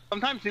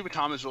 Sometimes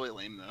Nubatama is really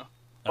lame though.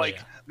 Oh, Like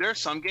yeah. there are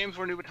some games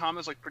where Nubatama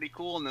is like pretty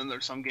cool, and then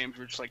there's some games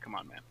where it's just like, come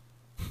on, man.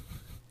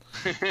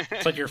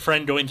 It's like your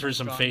friend going through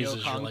some Ganyo phases.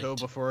 You're Kongo like,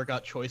 before it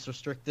got choice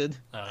restricted.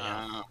 oh,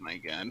 yeah. Oh my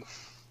god.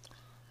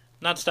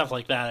 Not stuff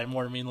like that. I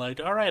more mean like,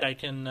 all right, I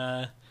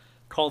can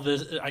call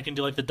this. I can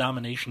do like the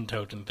domination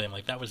token thing.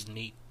 Like that was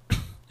neat.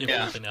 If Yeah.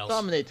 nothing else.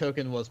 Dominate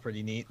token was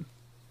pretty neat.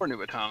 Or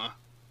Nubatama.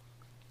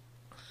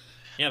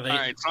 Yeah, they. All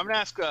right, so I'm gonna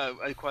ask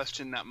a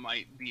question that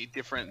might be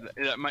different.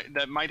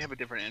 That might have a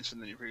different answer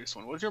than your previous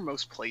one. What was your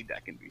most played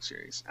deck in V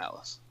Series,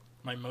 Alice?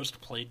 My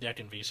most played deck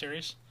in V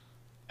Series.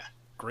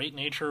 Great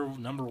Nature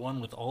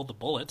 #1 with all the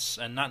bullets,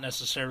 and not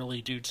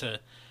necessarily due to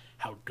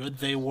how good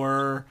they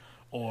were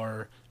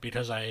or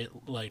because I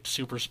liked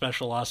Super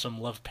Special Awesome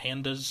Love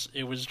Pandas.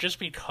 It was just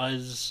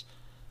because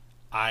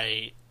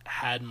I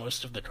had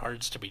most of the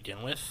cards to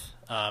begin with.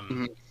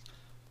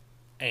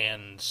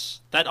 And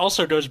that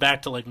also goes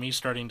back to like me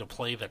starting to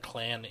play the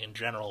clan in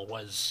general,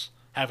 was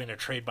having a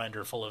trade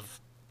binder full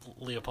of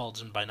Leopolds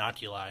and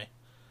Binoculi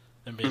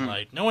and being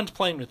like, no one's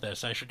playing with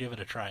this, I should give it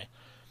a try.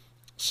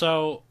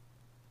 So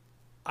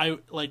I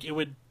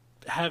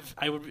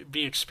would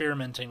be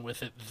experimenting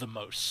with it the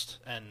most,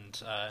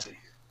 and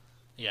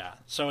yeah.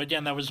 So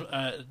again, that was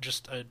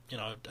just a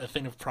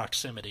thing of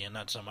proximity, and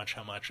not so much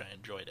how much I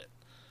enjoyed it.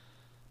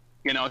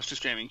 I was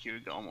just jamming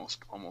Hyuga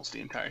almost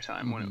the entire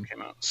time when it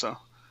came out. So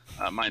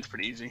mine's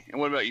pretty easy. And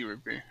what about you,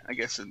 Ruby? I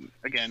guess it,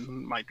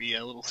 again, might be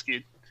a little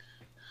skewed.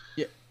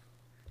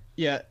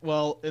 Yeah,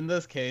 well, in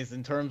this case,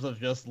 in terms of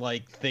just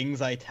like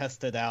things I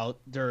tested out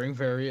during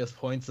various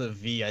points of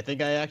V, I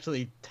think I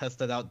actually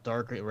tested out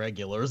Dark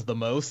Irregulars the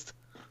most.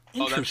 Oh,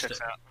 that Interesting.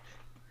 checks out.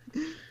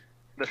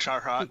 The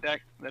Charhot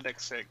deck, that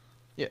deck's sick.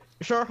 Yeah,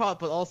 sure hot,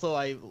 but also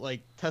I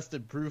like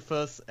tested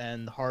Brufus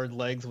and Hard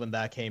Legs when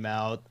that came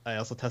out. I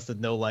also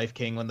tested No Life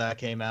King when that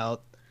came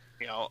out.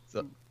 You know,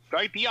 So-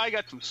 right? DI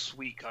got some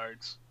sweet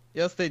cards.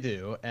 Yes, they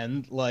do,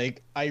 and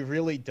like I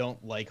really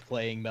don't like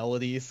playing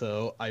Melody,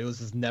 so I was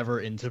just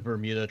never into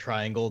Bermuda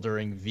Triangle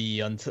during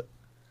V until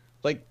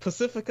like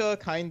Pacifica,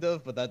 kind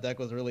of, but that deck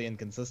was really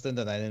inconsistent,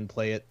 and I didn't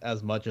play it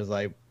as much as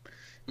I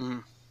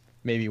Mm.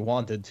 maybe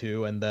wanted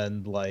to, and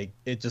then like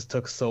it just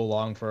took so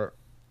long for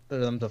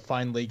them to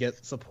finally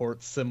get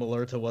support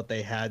similar to what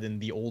they had in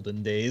the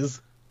olden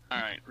days. All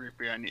right,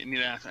 Reaper, I need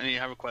to ask. I need to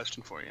have a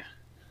question for you.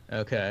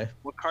 Okay.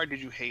 What card did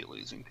you hate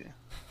losing to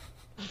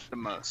the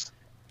most?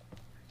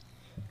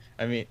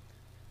 I mean,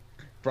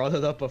 brought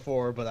it up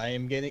before, but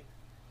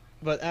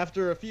but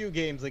after a few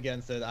games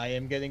against it, I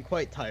am getting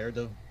quite tired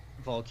of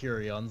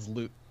Valkyrion's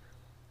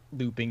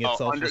looping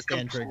itself with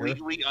stand trigger.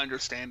 Completely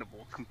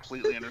understandable.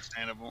 Completely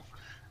understandable.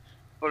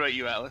 What about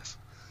you, Atlas?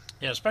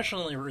 Yeah,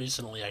 especially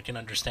recently, I can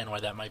understand why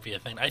that might be a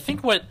thing. I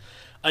think what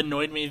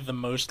annoyed me the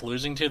most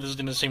losing to, this is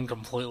going to seem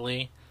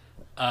completely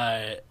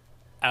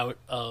out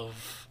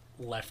of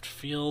left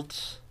field,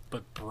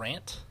 but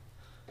Brant.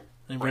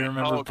 Anybody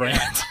remember okay.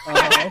 Brant?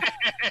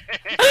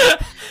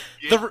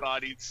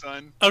 Bodied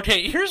son.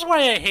 Okay, here's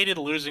why I hated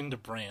losing to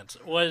Brant,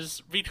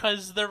 was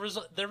because there was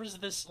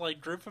this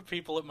like group of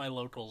people at my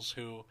locals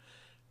who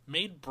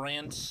made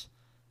Brant,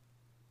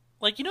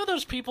 like, you know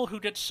those people who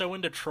get so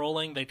into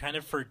trolling they kind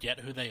of forget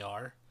who they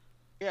are?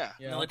 Yeah.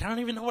 You know, like, I don't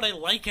even know what I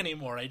like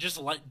anymore. I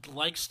just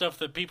like stuff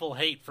that people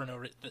hate for no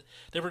reason.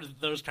 They were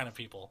those kind of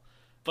people.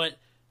 But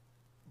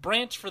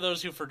Brant, for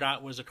those who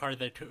forgot, was a card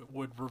that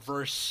would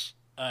reverse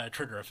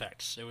trigger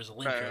effects. It was a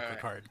Link Joker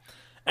card.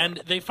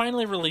 And they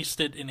finally released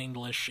it in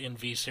English in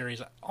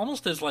V-Series,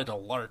 almost as like a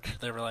lark.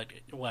 They were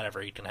like,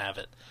 whatever, you can have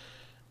it.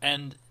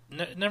 And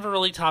never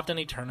really topped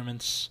any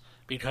tournaments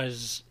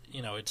because,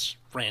 you know, it's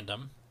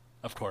random,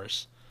 of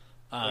course.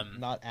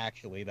 Not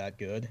actually that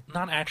good.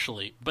 Not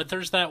actually, but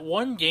there's that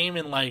one game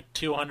in like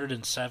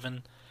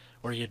 207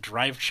 where you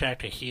drive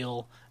check a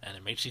heal and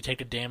it makes you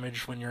take a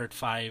damage when you're at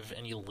 5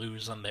 and you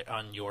lose on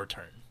your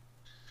turn.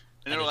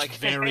 And they're like,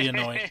 very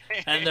annoying.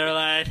 And they're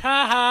like,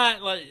 ha,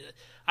 like,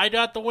 I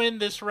got the win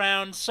this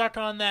round. Suck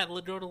on that.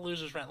 Go to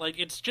losers round. Like,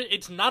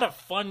 it's not a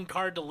fun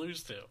card to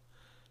lose to.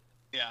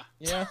 Yeah.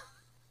 Yeah.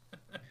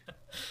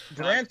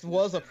 Brant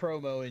was a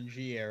promo in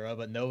G era,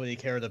 but nobody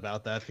cared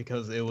about that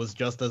because it was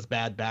just as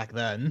bad back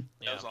then.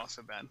 That was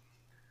also bad.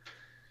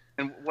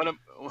 And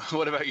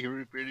what about you,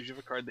 Rupert? Did you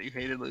have a card that you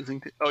hated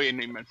losing to? Oh, yeah,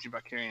 no, you mentioned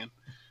Valkyrian.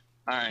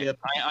 All right, Yep.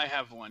 I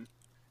have one.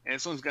 And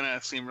this one's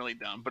gonna seem really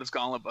dumb, but it's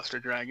Gauntlet Buster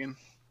Dragon.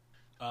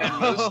 And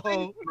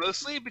Oh.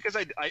 mostly because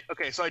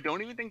so I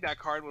don't even think that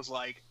card was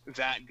like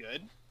that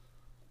good.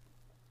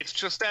 It's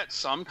just that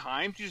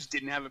sometimes you just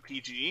didn't have a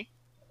PG,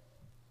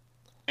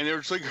 and they were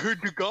just like,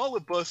 "Heard the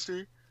Gauntlet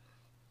Buster,"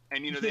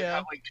 and you know they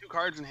have like 2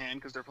 cards in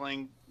hand because they're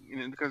playing, you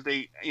know, because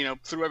they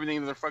threw everything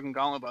into their fucking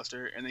Gauntlet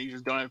Buster, and then you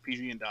just don't have a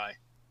PG and die.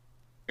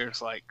 You're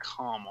just like,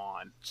 come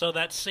on. So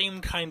that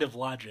same kind of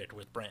logic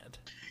with Brand.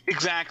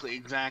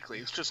 Exactly.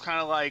 It's just kind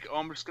of like, oh,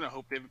 I'm just gonna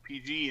hope they have a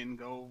PG and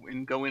go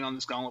in on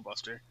this Gauntlet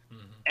Buster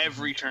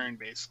every turn,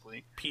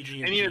 basically.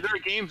 PG And you know, there are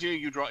games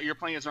you're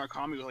playing as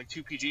Narcomi with like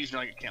 2 PGs, and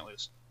you're like, I can't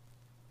lose.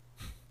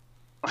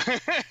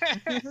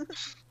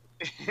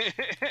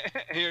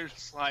 And you're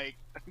just like,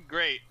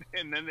 great.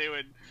 And then there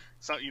were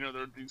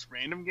these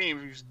random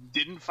games you just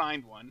didn't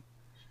find one,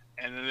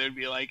 and then they'd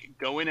be like,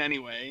 go in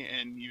anyway,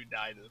 and you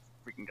die to the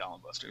freaking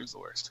Gauntlet Buster. It was the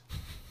worst.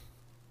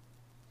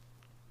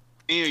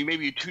 You know,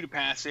 maybe you 2 to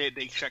pass it,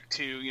 they check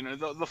 2. You know,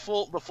 the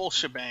full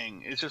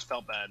shebang. It just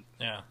felt bad.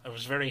 Yeah, it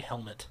was very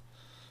helmet.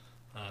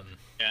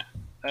 Yeah,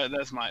 that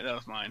was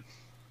mine.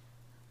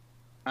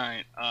 All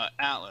right,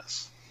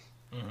 Atlas.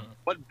 Mm-hmm.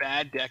 What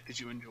bad deck did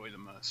you enjoy the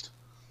most?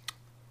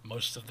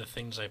 Most of the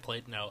things I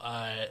played. No,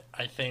 I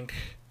think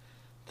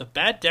the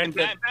bad deck. And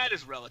bad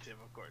is relative,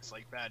 of course.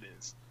 Like, bad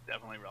is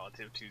definitely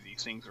relative to the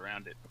things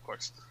around it, of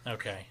course.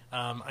 Okay,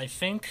 I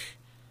think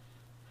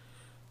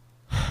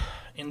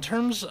in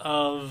terms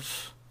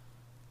of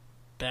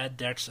bad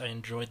decks I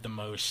enjoyed the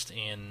most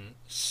in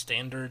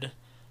Standard,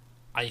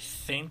 I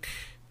think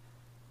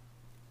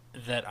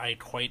that I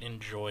quite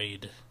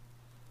enjoyed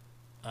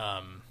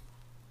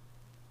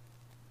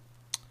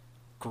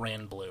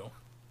Grand Blue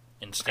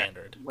in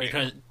Standard.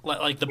 Because,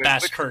 like, the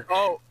Bast-Kirk...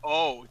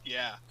 Oh,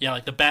 yeah. Yeah,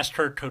 like the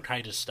Bast-Kirk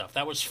Cocytus stuff.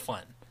 That was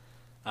fun.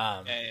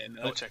 And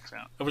that checks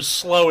out. It was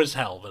slow as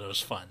hell, but it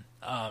was fun.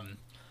 All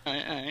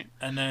right.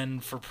 And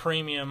then for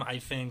Premium, I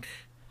think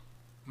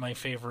my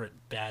favorite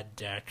bad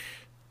deck...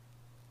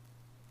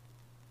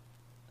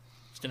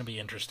 It's going to be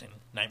interesting.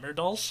 Nightmare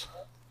Dolls?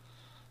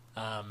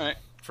 Right.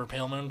 For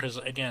Pale Moon, because,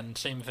 again,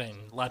 same thing.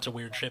 Lots of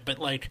weird shit. But,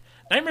 like,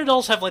 Nightmare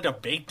Dolls have, like, a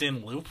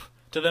baked-in loop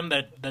to them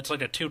that's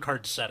like a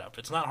 2-card setup.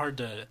 It's not hard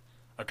to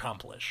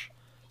accomplish.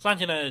 It's not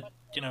going to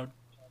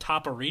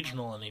top a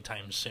regional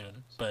anytime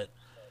soon, but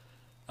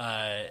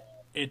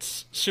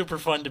it's super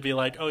fun to be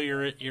like, oh,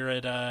 you're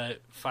at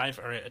 5,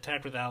 or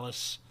attack with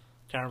Alice,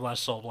 counterblast,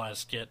 soul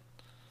blast, get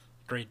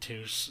grade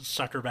 2,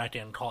 sucker back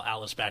in, call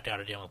Alice back out,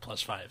 or deal with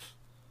 +5.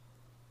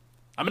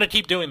 I'm gonna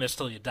keep doing this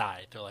till you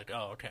die. They're like,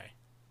 oh, okay.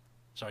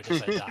 So I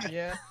guess I die.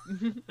 Yeah.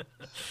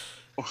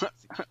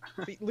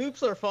 See,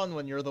 loops are fun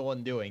when you're the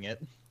one doing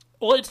it.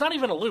 Well, it's not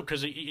even a loop,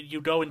 because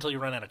you go until you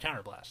run out of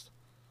counterblast.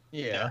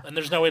 Yeah. And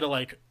there's no way to,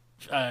 like,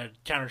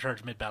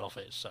 countercharge mid-battle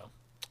phase, so...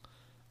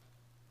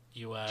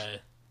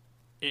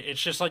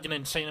 It's just, like, an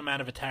insane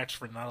amount of attacks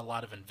for not a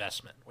lot of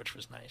investment, which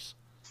was nice.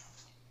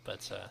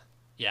 But,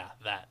 yeah,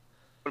 that.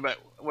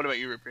 What about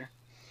you, Ripper?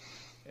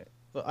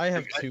 So I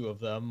have 2 of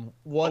them.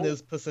 One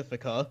is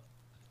Pacifica.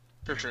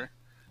 For sure.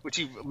 Which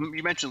you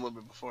mentioned a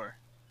little bit before.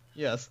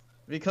 Yes,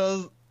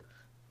 because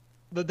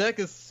the deck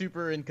is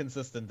super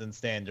inconsistent in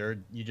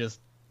Standard.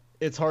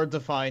 It's hard to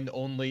find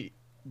only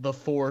the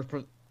 4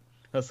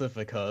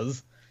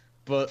 Pacificas.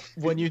 But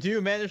when you do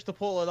manage to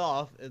pull it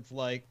off, it's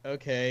like,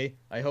 okay,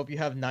 I hope you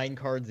have 9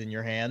 cards in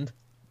your hand.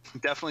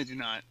 Definitely do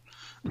not.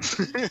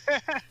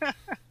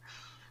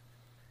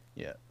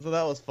 Yeah, so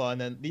that was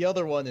fun. And the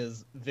other one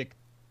is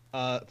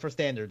for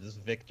Standard is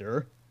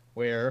Victor,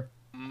 where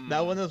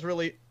that one is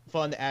really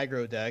fun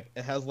aggro deck.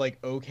 It has like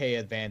okay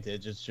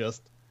advantage. It's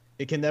just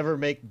it can never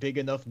make big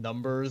enough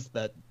numbers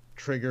that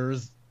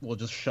triggers will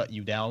just shut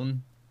you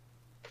down.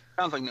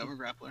 Sounds like Nova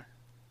Grappler.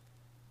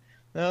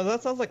 No,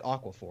 that sounds like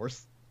Aqua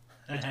Force.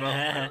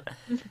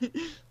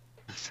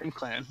 Same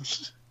clan.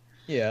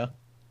 Yeah.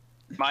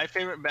 My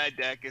favorite bad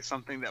deck is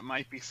something that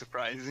might be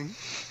surprising.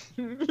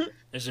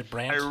 Is it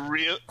Brand?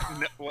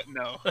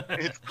 No.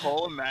 It's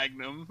Cola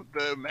Magnum,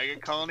 the Mega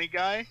Colony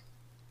guy.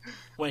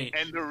 Wait.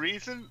 And the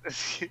reason,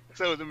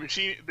 so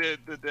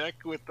the deck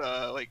with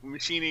like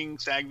machining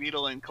Stag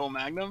Beetle and Cole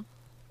Magnum,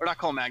 or not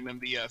Cole Magnum,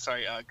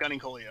 Gunning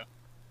Colio.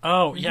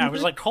 Oh yeah, it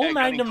was like Cole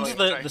Magnum's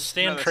Colio, the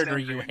stand trigger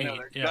you hate. No,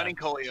 Gunning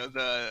Colio,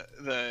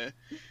 the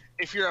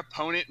if your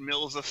opponent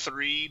mills a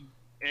 3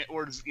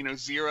 or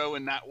 0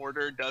 in that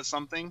order does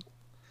something.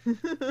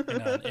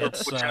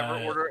 It's whichever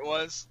order it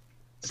was.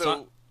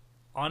 So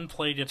on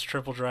play gets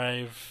triple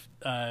drive.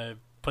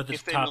 Put this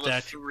if they top mill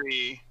deck. A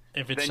 3,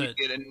 if it's then you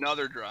get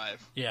another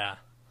drive. Yeah.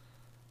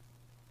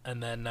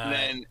 And then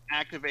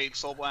activate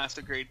Soul Blast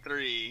to grade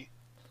 3.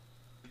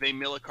 They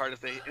mill a card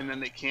and then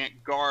they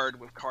can't guard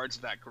with cards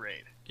of that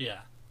grade. Yeah.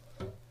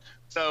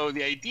 So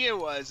the idea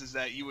is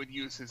that you would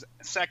use his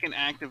second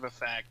active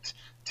effect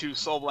to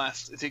Soul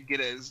Blast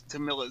to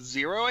mill a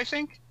 0, I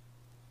think.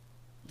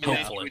 And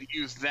Hopefully. then you would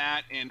use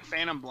that and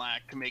Phantom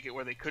Black to make it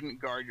where they couldn't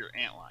guard your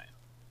Antlion.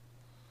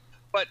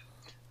 But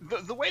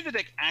the way the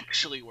deck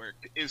actually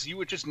worked is you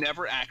would just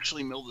never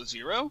actually mill the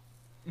 0,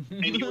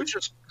 and you would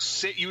just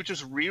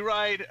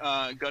reride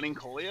Gunning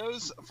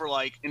Colios for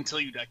like until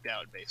you decked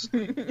out,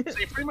 basically. So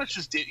you pretty much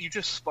you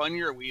just spun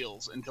your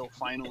wheels until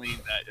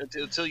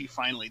you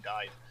finally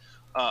died.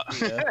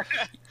 Yeah.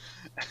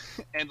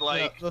 And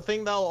like the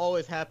thing that'll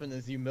always happen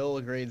is you mill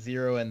a grade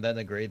 0 and then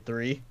a grade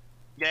 3.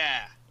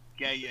 Yeah.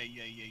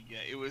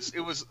 It was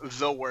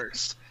the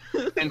worst,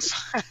 but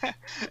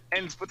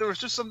there was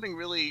just something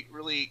really,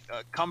 really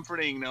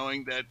comforting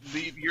knowing that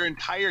your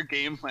entire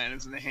game plan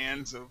is in the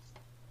hands of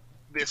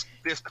this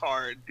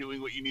card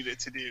doing what you need it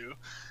to do,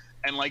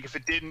 and like if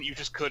it didn't, you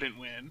just couldn't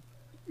win.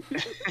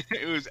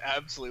 It was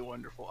absolutely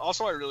wonderful.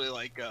 Also, I really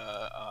like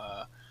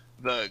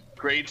the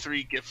grade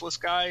 3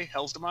 giftless guy,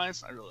 Hell's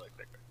Demise. I really like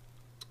that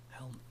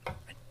card.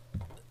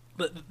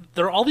 But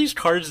there are all these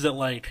cards that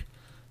like.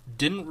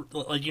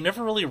 You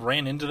never really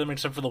ran into them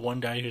except for the one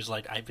guy who's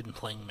like, I've been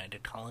playing Mega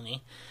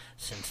Colony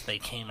since they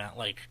came out,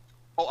 like...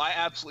 Oh, I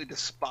absolutely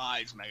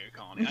despise Mega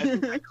Colony. I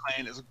think that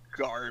clan is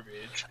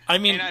garbage. I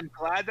mean... And I'm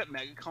glad that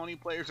Mega Colony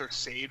players are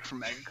saved from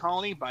Mega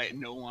Colony by it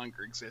no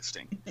longer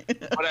existing.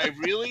 But I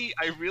really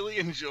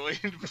enjoyed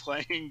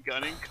playing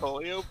Gunning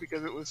Colio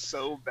because it was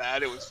so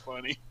bad it was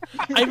funny.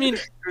 I mean...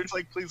 It's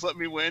like, please let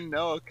me win?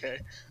 No? Okay.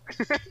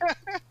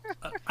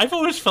 I've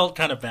always felt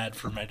kind of bad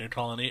for Mega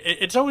Colony.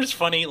 It's always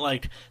funny,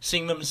 like,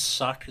 seeing them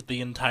suck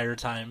the entire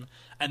time,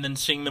 and then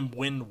seeing them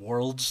win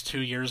Worlds 2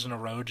 years in a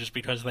row just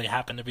because they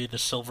happen to be the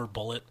silver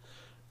bullet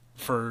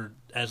for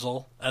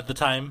Ezel at the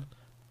time.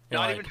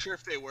 Not even sure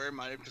if they were.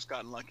 Might have just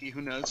gotten lucky.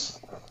 Who knows?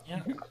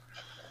 Yeah.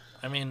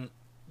 I mean,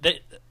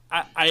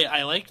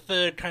 I like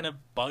the kind of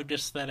bug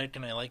aesthetic,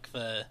 and I like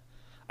the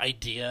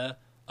idea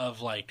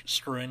of, like,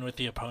 screwing with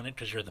the opponent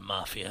because you're the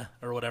Mafia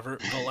or whatever.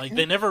 But, like,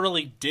 they never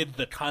really did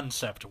the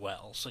concept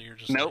well, so you're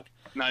just Nope,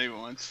 not even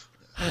once.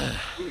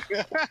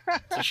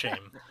 It's a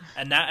shame.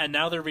 And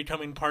now they're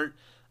becoming part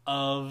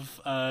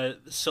of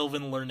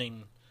Sylvan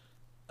Learning.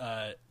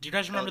 Do you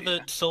guys remember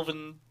the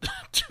Sylvan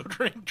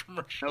tutoring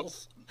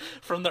commercials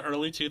from the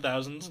early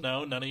 2000s?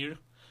 No? None of you?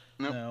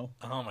 Nope. No.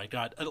 Oh my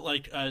god.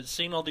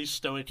 Seeing all these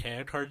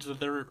Stoicheia cards that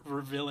they're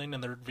revealing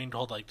and they're being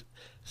told, like,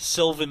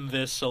 Sylvan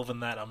this, Sylvan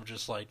that, I'm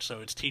just like,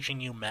 so it's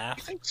teaching you math?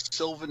 I think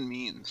Sylvan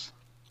means.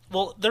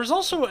 Well, there's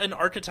also an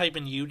archetype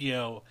in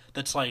Yu-Gi-Oh!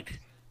 That's,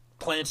 like,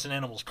 plants and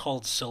animals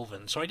called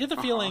Sylvan, so I get the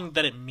feeling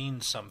that it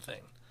means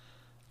something.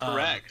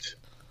 Correct.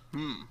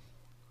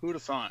 Who'd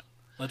have thought?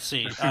 Let's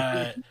see.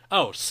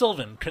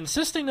 Sylvan,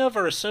 consisting of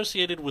or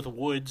associated with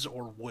woods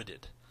or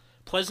wooded.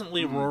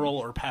 Pleasantly rural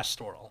or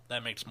pastoral.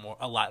 That makes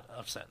a lot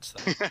of sense,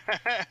 though.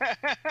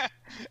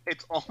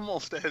 It's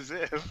almost as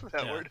if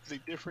that word has a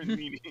different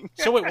meaning.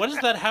 So wait, what does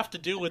that have to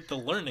do with the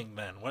learning,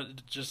 then?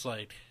 What, just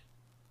like...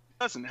 It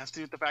doesn't. It has to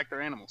do with the fact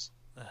they're animals.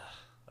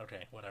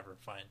 Okay, whatever,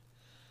 fine.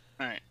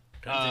 All right.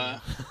 Continue.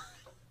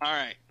 All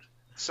right.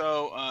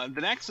 So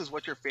the next is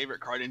what's your favorite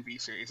card in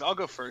V-Series? I'll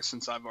go first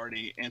since I've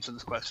already answered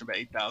this question about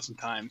 8,000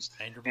 times.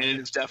 And it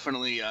is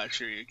definitely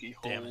Shiryuki.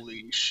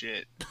 Holy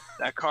shit.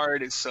 That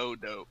card is so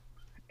dope.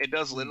 It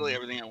does literally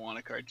everything I want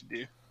a card to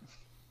do.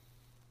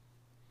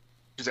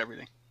 Just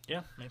everything.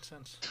 Yeah, makes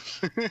sense.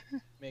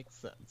 Makes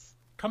sense.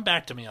 Come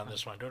back to me on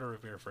this one. Go to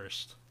Revere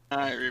first. All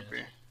right,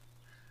 Revere.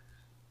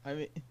 I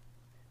mean,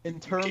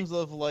 in terms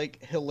of,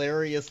 like,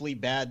 hilariously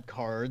bad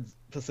cards,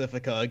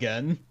 Pacifica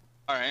again.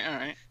 All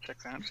right.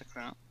 Check that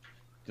out.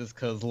 Just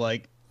because,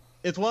 like,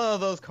 it's one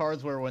of those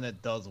cards where when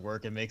it does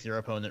work, it makes your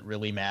opponent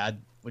really mad,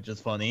 which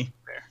is funny.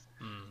 Fair.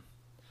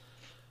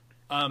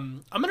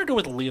 I'm going to go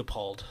with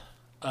Leopold.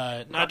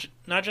 Not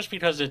just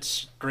because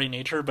it's Grey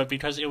Nature, but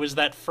because it was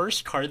that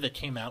first card that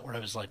came out where I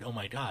was like, oh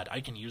my god, I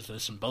can use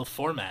this in both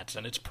formats,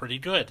 and it's pretty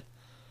good.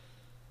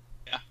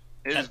 Yeah,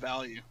 it is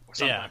value.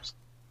 Sometimes.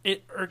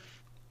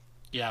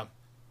 Yeah.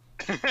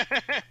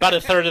 About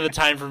a third of the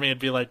time for me, it'd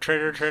be like,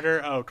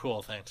 Trigger, oh,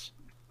 cool, thanks.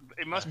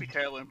 It must be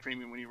terrible in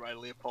Premium when you ride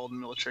Leopold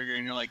and Mill Trigger,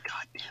 and you're like,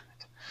 god damn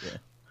it. Yeah.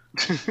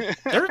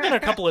 There have been a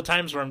couple of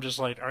times where I'm just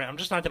like, alright, I'm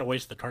just not going to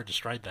waste the card to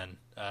stride then.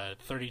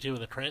 32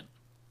 with a crit?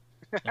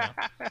 Yeah.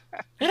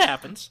 It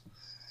happens.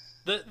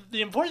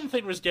 The important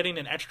thing was getting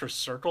an extra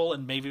circle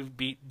and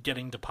maybe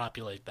getting to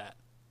populate that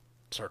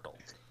circle.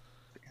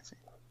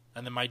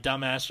 And then my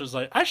dumbass was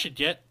like, I should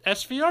get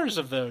SVRs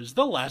of those.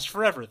 They'll last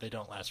forever. They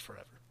don't last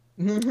forever.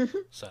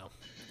 So,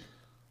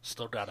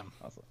 still got them.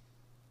 Awesome.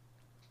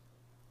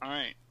 All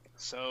right.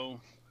 So,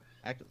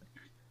 actually,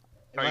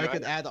 if I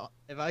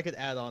could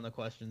add on a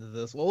question to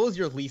this, what was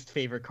your least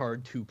favorite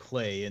card to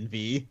play in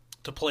V?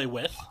 To play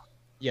with?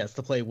 Yes,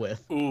 to play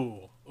with.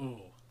 Ooh.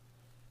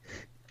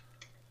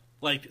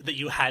 Like, that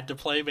you had to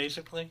play,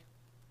 basically?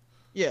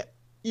 Yeah.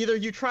 Either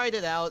you tried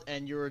it out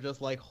and you were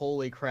just like,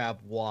 holy crap,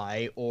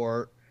 why?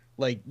 Or,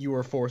 like, you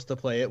were forced to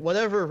play it.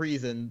 Whatever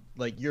reason,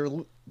 like,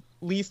 your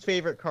least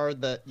favorite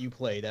card that you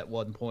played at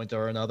one point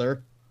or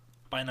another.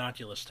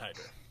 Binoculus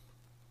Tiger.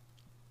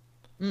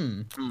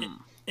 Hmm.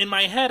 In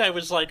my head, I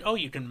was like, oh,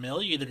 you can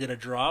mill, you either get a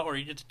draw, or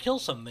you get to kill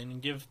something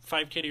and give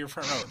 5k to your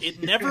front row.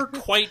 It never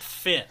quite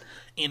fit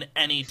in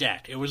any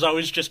deck. It was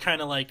always just kind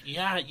of like,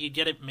 yeah, you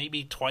get it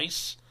maybe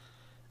twice,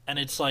 and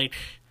it's like,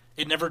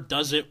 it never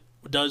does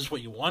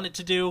what you want it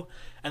to do,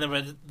 and then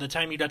by the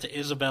time you got to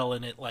Isabel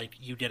and it, like,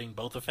 you getting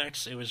both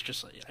effects, it was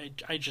just like,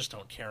 I just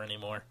don't care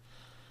anymore.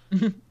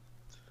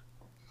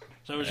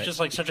 So it was just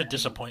like such a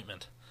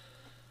disappointment.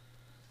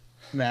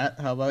 Matt,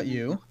 how about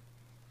you?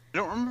 I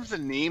don't remember the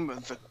name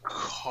of the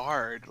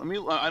card. I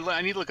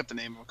need to look up the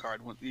name of a card.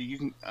 You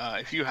can,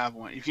 if you have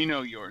one, if you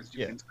know yours,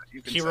 you can.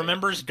 He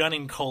remembers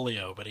gunning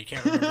Colio, but he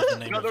can't remember the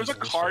name. No, there was a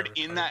card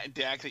in that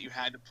deck that you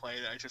had to play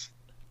that I just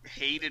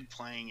hated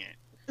playing it.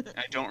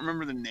 I don't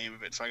remember the name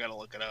of it, so I got to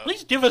look it up.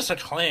 Please give us a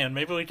clan.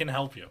 Maybe we can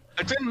help you.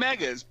 It's in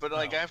Megas, but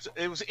like I have to.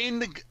 It was in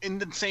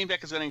the same deck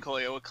as gunning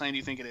Colio. What clan do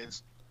you think it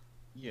is?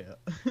 Yeah.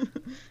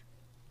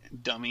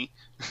 Dummy.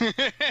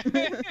 I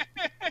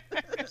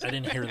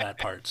didn't hear that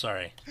part.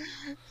 Sorry.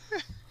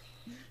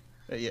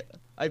 Yeah,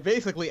 I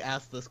basically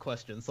asked this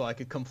question so I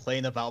could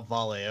complain about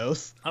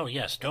Valeos. Oh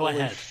yes, go holy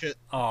ahead. Shit.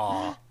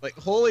 Aw. Like,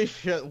 holy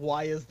shit,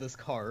 why is this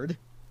card?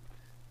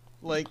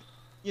 Like,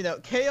 you know,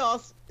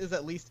 Chaos is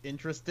at least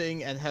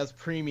interesting and has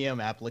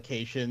premium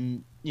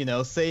application. You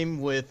know,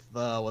 same with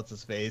what's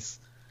his face,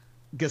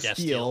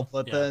 Gasteel.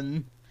 But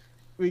then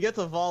we get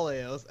to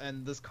Valeos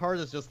and this card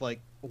is just like,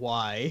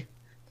 why?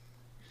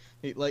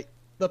 Like,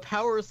 the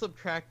power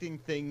subtracting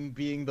thing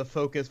being the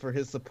focus for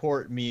his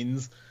support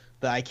means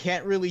that I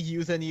can't really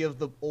use any of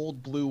the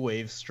old Blue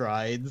Wave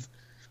strides,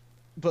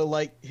 but,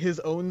 like, his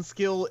own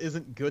skill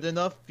isn't good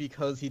enough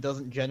because he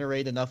doesn't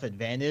generate enough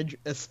advantage,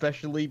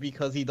 especially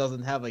because he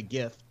doesn't have a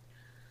gift.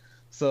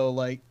 So,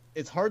 like,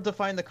 it's hard to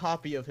find a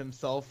copy of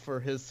himself for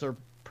his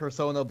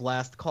Persona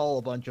Blast Call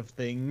a bunch of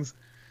things.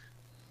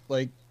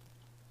 Like,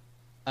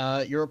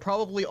 you're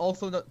probably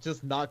also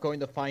not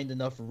going to find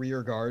enough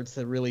rear guards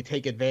to really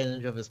take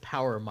advantage of his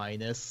power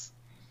minus.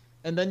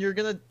 And then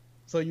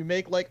so you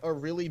make, like, a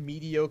really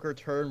mediocre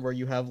turn where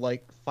you have,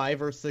 like,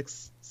 5 or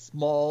 6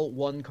 small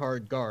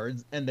one-card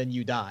guards, and then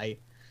you die,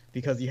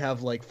 because you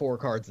have, like, 4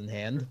 cards in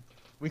hand.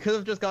 We could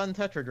have just gotten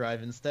Tetra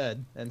Drive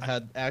instead, and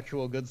had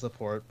actual good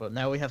support, but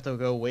now we have to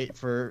go wait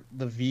for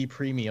the V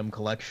Premium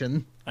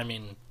collection. I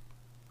mean,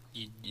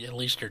 at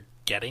least you're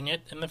getting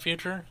it in the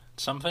future?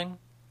 Something?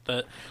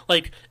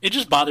 Like, it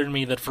just bothered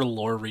me that for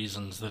lore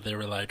reasons that they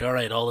were like,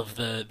 alright, all of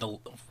the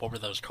what were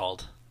those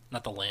called?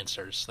 Not the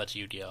Lancers, that's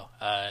Yu-Gi-Oh!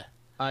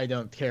 I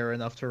don't care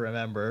enough to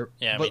remember.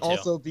 Yeah, but me too.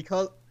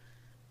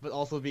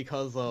 also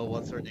because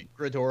what's her name?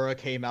 Gridora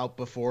came out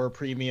before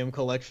Premium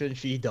Collection,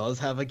 she does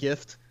have a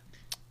gift.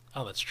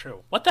 Oh, that's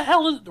true. What the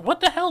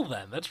hell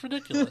then? That's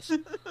ridiculous.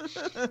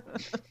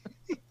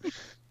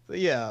 So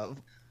yeah,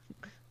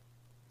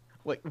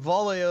 like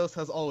Valios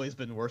has always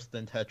been worse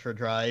than Tetra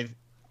Drive.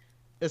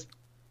 It's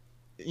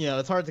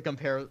it's hard to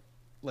compare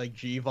like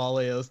G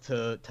Valios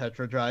to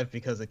Tetra Drive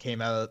because it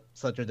came out at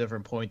such a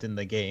different point in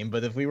the game.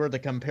 But if we were to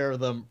compare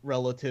them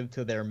relative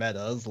to their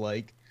metas,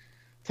 like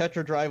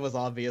Tetra Drive was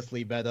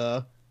obviously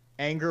meta.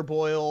 Anger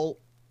Boil,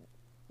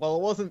 well,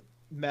 it wasn't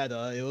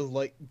meta. It was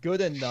like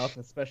good enough,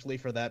 especially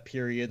for that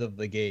period of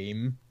the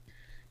game.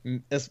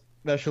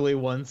 Especially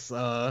once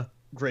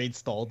Grade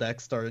Stall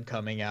decks started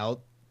coming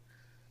out.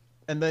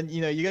 And then,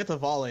 you get to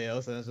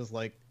Valios, and it's just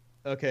like,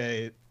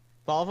 okay,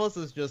 Thavos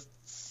is just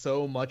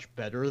so much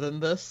better than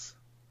this.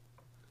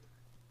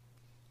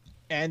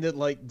 And it,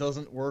 like,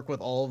 doesn't work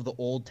with all of the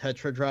old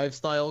Tetra Drive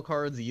style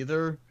cards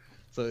either.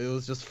 So it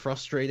was just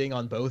frustrating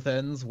on both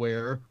ends,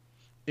 where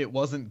it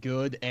wasn't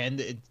good, and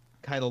it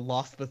kind of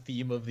lost the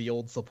theme of the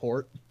old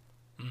support.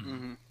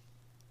 Mm-hmm.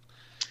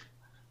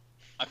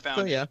 I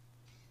found So yeah,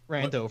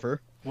 rant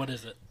over. What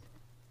is it?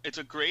 It's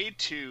a grade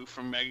 2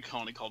 from Mega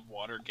Colony called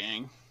Water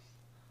Gang.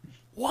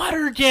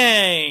 Water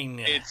Gang!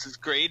 It's this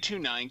grade 2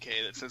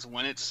 9K that says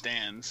when it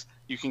stands,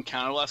 you can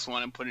counter less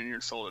 1 and put in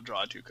your soul to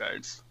draw 2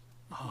 cards.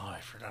 Oh, I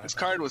forgot This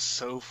about card was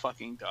so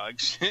fucking dog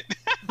shit.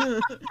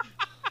 This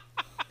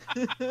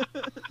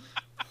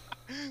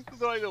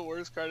is like the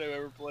worst card I've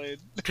ever played.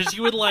 Because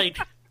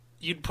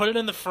you'd put it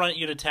in the front,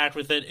 you'd attack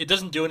with it. It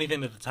doesn't do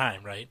anything at the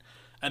time, right?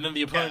 And then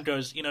the opponent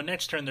goes,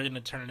 next turn they're going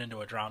to turn it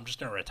into a draw. I'm just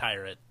going to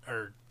retire it,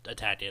 or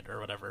attack it, or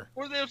whatever.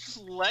 Or they'll just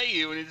let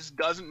you, and it just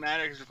doesn't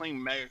matter because you're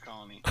playing Mega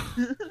Colony.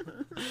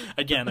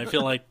 Again, I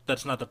feel like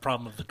that's not the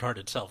problem of the card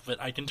itself,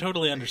 but I can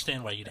totally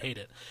understand why you'd hate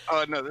it.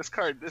 Oh no, this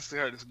card is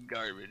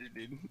garbage,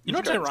 dude. You know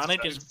what's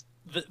ironic is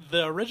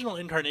the original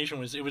incarnation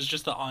was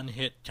just the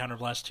on-hit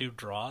counterblast 2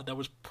 draw. That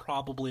was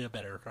probably a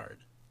better card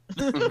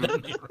than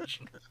the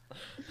original.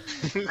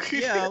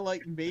 Yeah,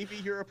 like maybe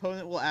your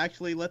opponent will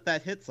actually let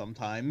that hit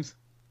sometimes.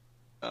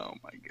 Oh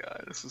my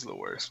god, this is the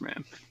worst,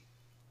 man.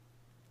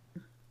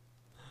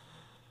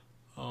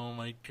 Oh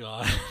my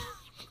god.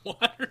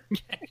 Water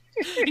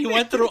Gang. He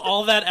went through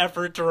all that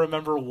effort to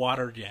remember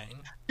Water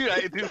Gang. Dude,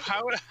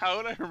 how would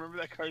I remember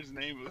that card's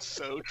name? It was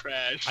so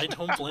trash. I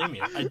don't blame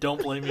you. I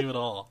don't blame you at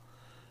all.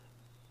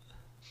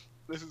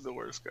 This is the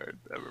worst card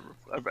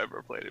I've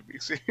ever played in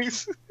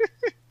V-Series.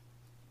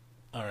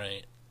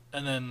 Alright.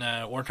 And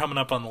then we're coming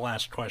up on the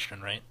last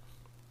question, right?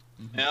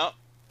 Mm-hmm. Yep,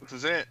 this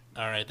is it.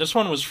 Alright, this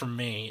one was from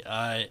me.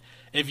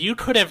 If you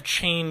could have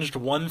changed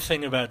one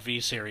thing about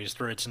V-Series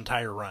through its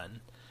entire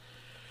run,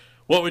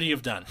 what would you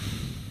have done?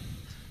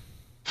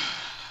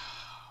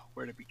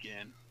 Where to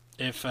begin?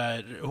 If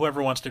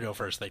whoever wants to go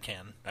first, they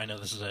can. I know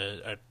this is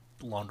a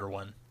longer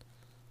one.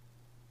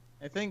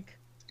 I think...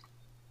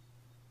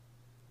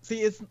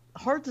 See, it's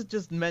hard to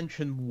just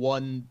mention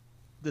one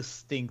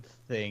distinct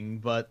thing,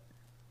 but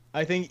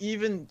I think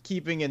even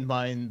keeping in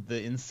mind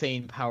the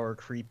insane power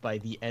creep by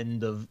the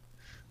end of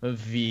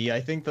V,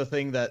 I think the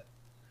thing that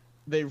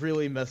they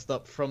really messed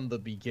up from the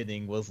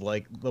beginning was,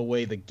 like, the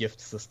way the gift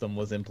system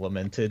was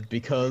implemented,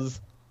 because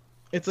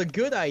it's a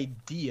good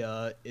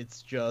idea,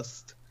 it's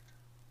just,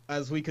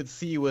 as we could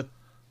see with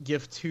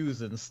Gift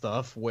 2s and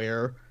stuff,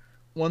 where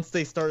once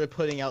they started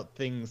putting out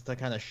things to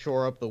kind of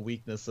shore up the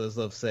weaknesses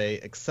of, say,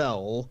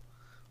 Excel,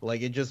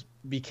 like, it just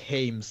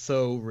became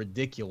so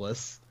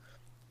ridiculous.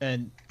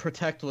 And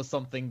Protect was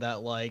something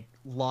that, like,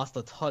 lost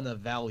a ton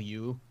of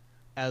value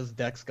as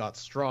decks got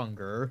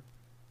stronger,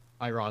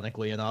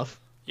 ironically enough.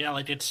 Yeah,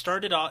 like, it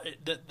started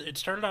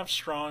off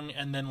strong,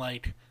 and then,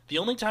 like, the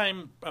only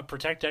time a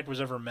Protect deck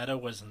was ever meta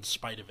was in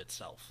spite of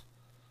itself.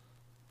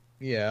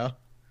 Yeah.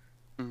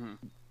 Mm-hmm.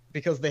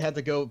 Because they had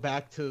to go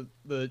back to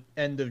the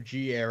end of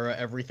G era,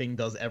 everything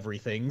does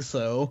everything,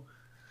 so,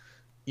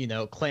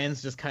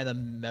 clans just kind of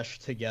mesh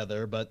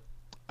together, but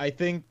I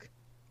think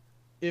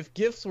if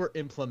gifts were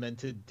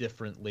implemented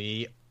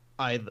differently,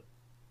 I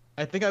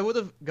think I would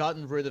have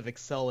gotten rid of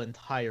Excel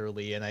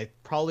entirely, and I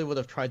probably would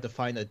have tried to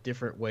find a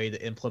different way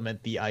to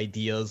implement the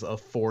ideas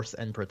of Force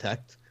and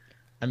Protect.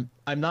 I'm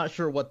not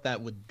sure what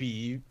that would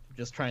be,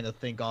 just trying to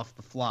think off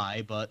the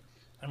fly, but...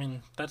 I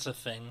mean, that's a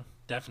thing.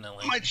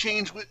 Definitely. My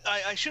change.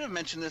 I should have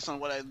mentioned this on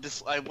what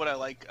I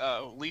like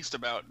least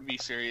about V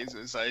Series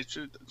is I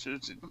should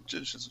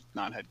just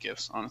not had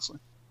gifts. Honestly,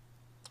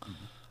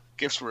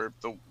 gifts were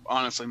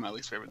honestly my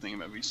least favorite thing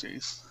about V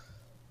Series.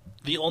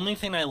 The only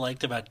thing I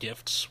liked about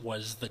gifts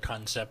was the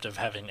concept of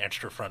having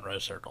extra front row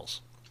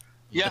circles.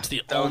 Yeah, that's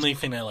the only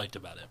thing I liked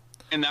about it.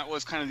 And that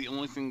was kind of the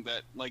only thing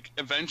that, like,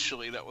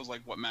 eventually that was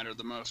like what mattered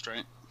the most,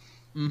 right?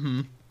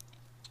 Mm-hmm.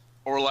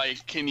 Or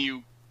like, can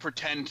you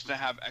pretend to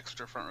have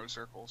extra front row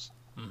circles?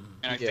 Mm-hmm.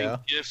 And I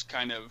think gifts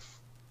kind of,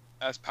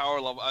 as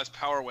power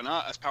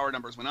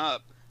numbers went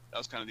up, that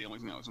was kind of the only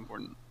thing that was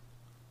important.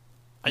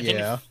 I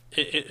think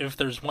if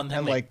there's one thing,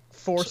 and like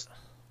Force,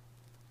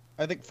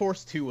 I think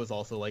Force 2 was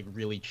also like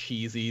really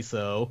cheesy,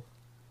 so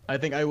I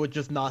think I would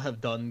just not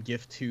have done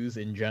Gift 2s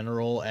in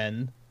general.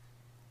 And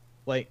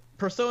like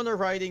Persona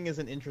writing is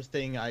an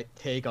interesting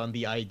take on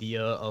the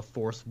idea of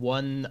Force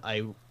 1.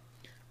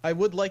 I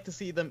would like to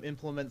see them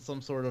implement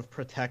some sort of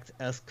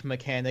Protect-esque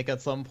mechanic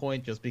at some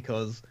point, just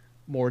because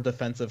more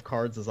defensive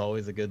cards is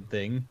always a good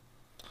thing.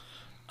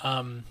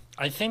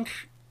 I think,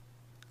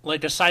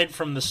 like, aside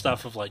from the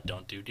stuff of, like,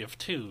 don't do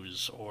Gift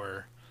 2s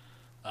or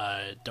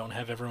don't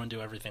have everyone do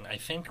everything, I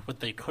think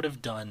what they could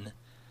have done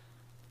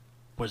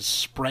was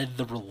spread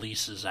the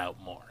releases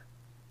out more.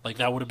 Like,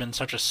 that would have been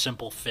such a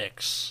simple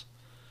fix.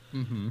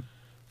 Mm-hmm.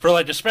 For,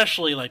 like,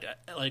 especially, like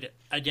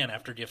again,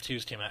 after Gift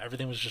 2s came out,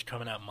 everything was just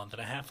coming out month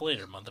and a half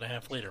later, month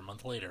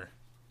later,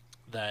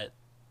 that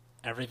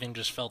everything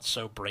just felt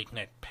so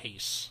breakneck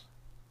pace.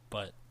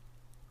 But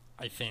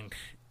I think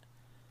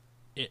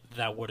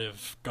that would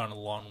have gone a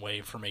long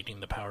way for making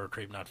the power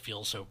creep not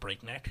feel so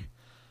breakneck.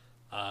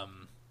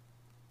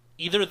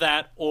 Either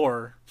that,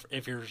 or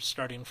if you're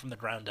starting from the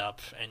ground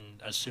up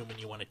and assuming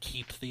you want to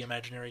keep the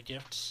imaginary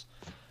gifts,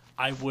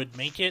 I would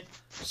make it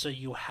so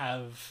you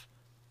have...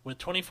 With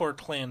 24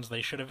 clans,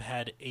 they should have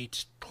had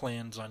 8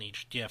 clans on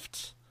each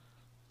gift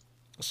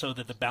so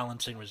that the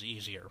balancing was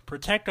easier.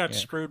 Protect got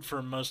screwed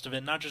for most of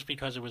it, not just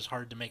because it was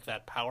hard to make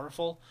that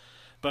powerful,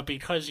 but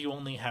because you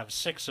only have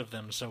 6 of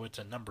them, so it's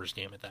a numbers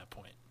game at that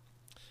point.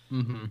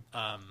 Mm-hmm.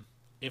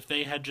 If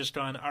they had just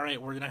gone, all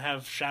right, we're going to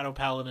have Shadow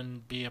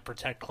Paladin be a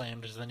Protect clan,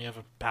 because then you have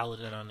a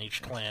Paladin on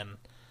each clan,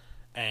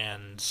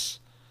 and...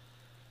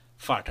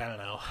 Fuck, I don't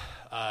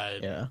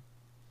know.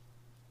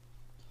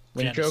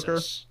 Link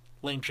Joker?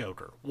 Link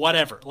Joker,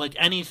 whatever, like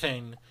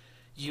anything,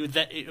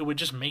 it would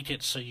just make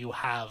it so you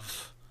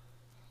have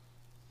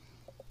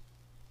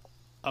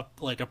a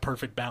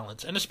perfect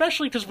balance, and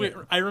especially because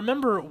I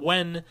remember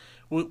when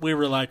we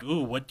were like,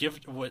 ooh, what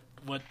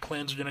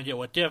clans are gonna get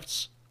what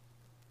gifts,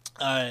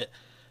 and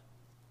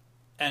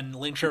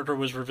Link Joker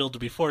was revealed to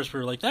be Force.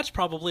 We were like, that's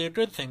probably a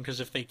good thing, because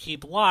if they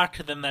keep Lock,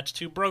 then that's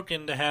too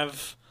broken to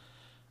have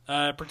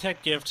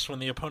Protect gifts when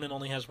the opponent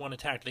only has 1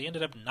 attack. They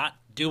ended up not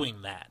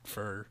doing that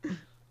for.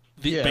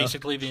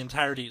 Basically the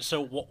entirety.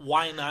 So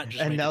why not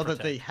just? And make now it that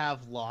Protect? they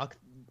have Lock,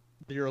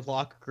 your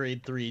Lock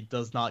grade 3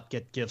 does not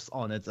get gifts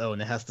on its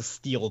own. It has to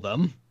steal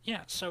them.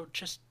 Yeah. So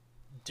just,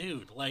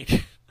 dude,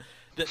 like,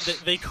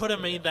 they could have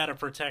made that a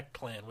Protect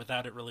clan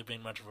without it really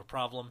being much of a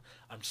problem.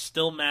 I'm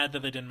still mad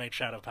that they didn't make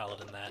Shadow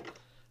Paladin that.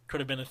 Could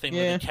have been a thing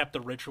where they kept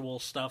the ritual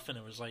stuff, and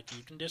it was like,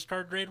 you can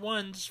discard grade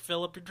 1s,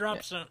 fill up your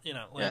drops. You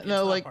know, like, it's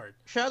not hard.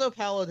 Shadow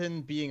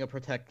Paladin being a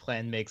Protect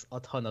clan makes a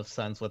ton of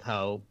sense with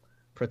how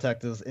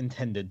Protect is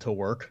intended to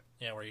work.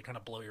 Yeah, where you kind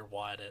of blow your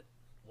wad at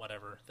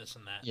whatever, this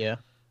and that. Yeah.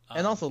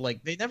 And also,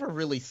 like, they never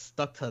really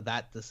stuck to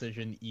that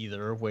decision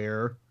either,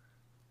 where,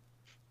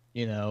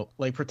 you know,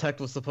 like, Protect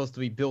was supposed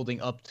to be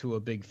building up to a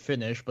big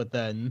finish, but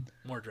then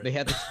they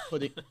had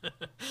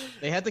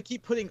to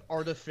keep putting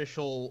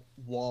artificial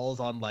walls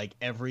on, like,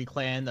 every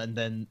clan, and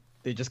then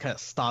they just kind of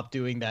stopped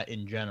doing that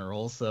in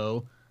general,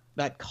 so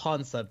that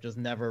concept just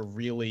never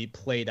really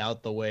played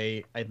out the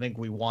way I think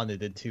we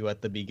wanted it to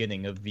at the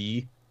beginning of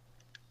V.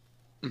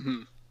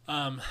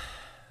 Mm-hmm.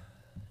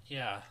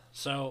 Yeah.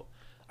 So,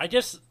 I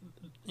guess,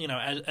 you know,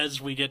 as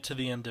we get to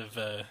the end of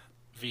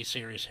V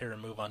series here and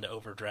move on to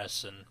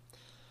Overdress and,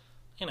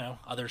 you know,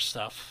 other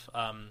stuff,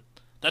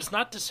 that's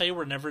not to say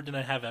we're never going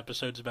to have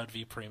episodes about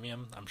V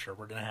Premium. I'm sure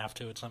we're going to have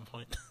to at some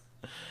point.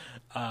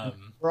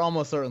 We're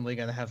almost certainly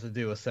going to have to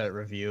do a set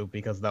review,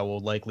 because that will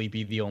likely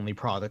be the only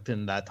product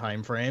in that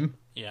time frame.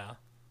 Yeah.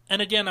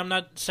 And again, I'm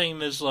not saying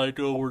this like,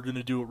 oh, we're going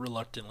to do it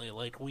reluctantly.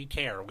 Like, we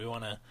care. We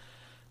want to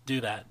do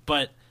that,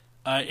 but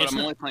I'm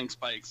only playing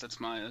Spikes.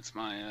 That's my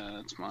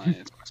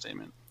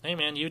statement. Hey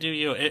man, you do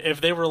you. If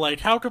they were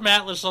like, how come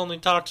Atlas only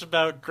talks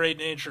about great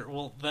nature?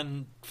 Well,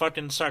 then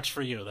fucking sucks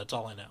for you. That's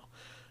all I know.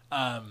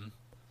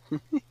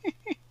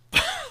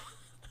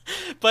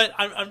 But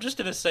I'm just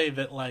gonna say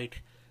that,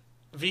 like,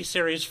 V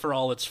Series, for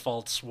all its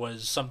faults,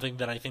 was something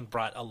that I think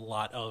brought a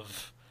lot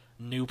of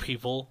new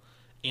people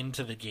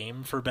into the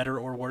game, for better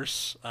or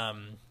worse.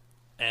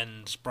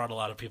 And brought a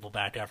lot of people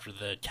back after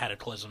the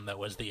cataclysm that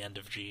was the end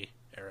of G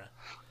era.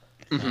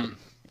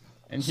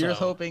 And here's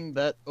hoping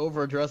that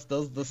Overdress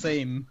does the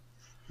same.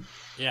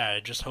 Yeah, I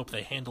just hope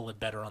they handle it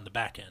better on the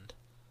back end.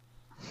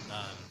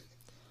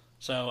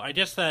 So I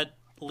guess that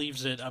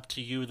leaves it up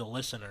to you, the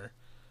listener.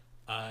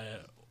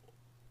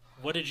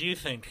 What did you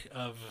think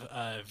of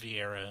V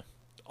era?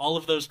 All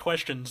of those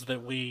questions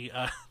that we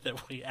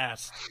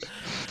asked.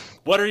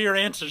 What are your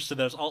answers to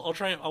those?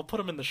 I'll put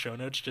them in the show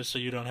notes, just so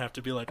you don't have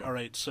to be like, all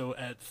right, so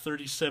at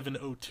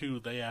 3702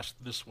 they asked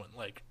this one.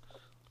 Like,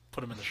 put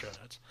them in the show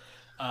notes.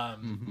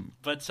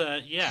 But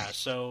yeah,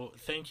 so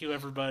thank you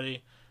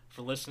everybody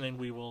for listening.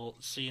 We will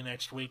see you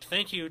next week.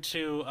 Thank you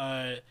to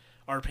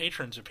our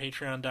patrons at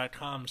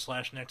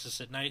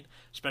patreon.com/Nexus at Night,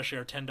 especially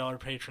our $10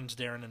 patrons,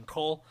 Darren and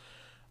Cole.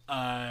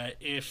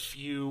 If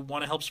you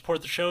want to help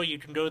support the show, you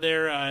can go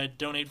there,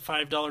 donate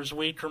 $5 a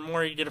week or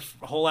more. You get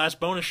a whole ass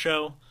bonus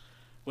show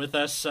With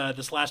us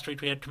this last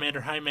week, we had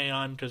Commander Jaime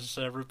on because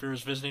Root Beer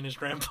was visiting his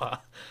grandpa.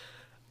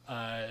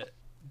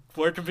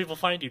 Where can people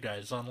find you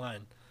guys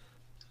online?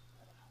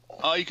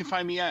 You can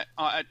find me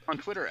on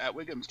Twitter at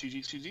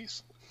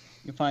Wiggums2Gs2Gs.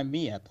 You can find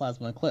me at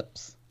Plasma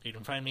Eclipse. You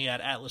can find me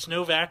at Atlas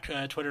Novak,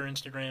 Twitter,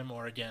 Instagram,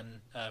 or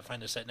again,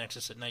 find us at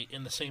Nexus at Night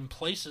in the same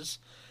places.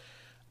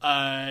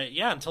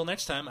 Until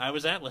next time, I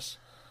was Atlas.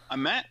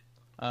 I'm Matt.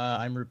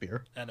 I'm Root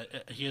Beer. And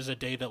he is a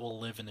day that will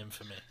live in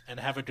infamy. And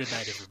have a good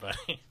night,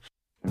 everybody.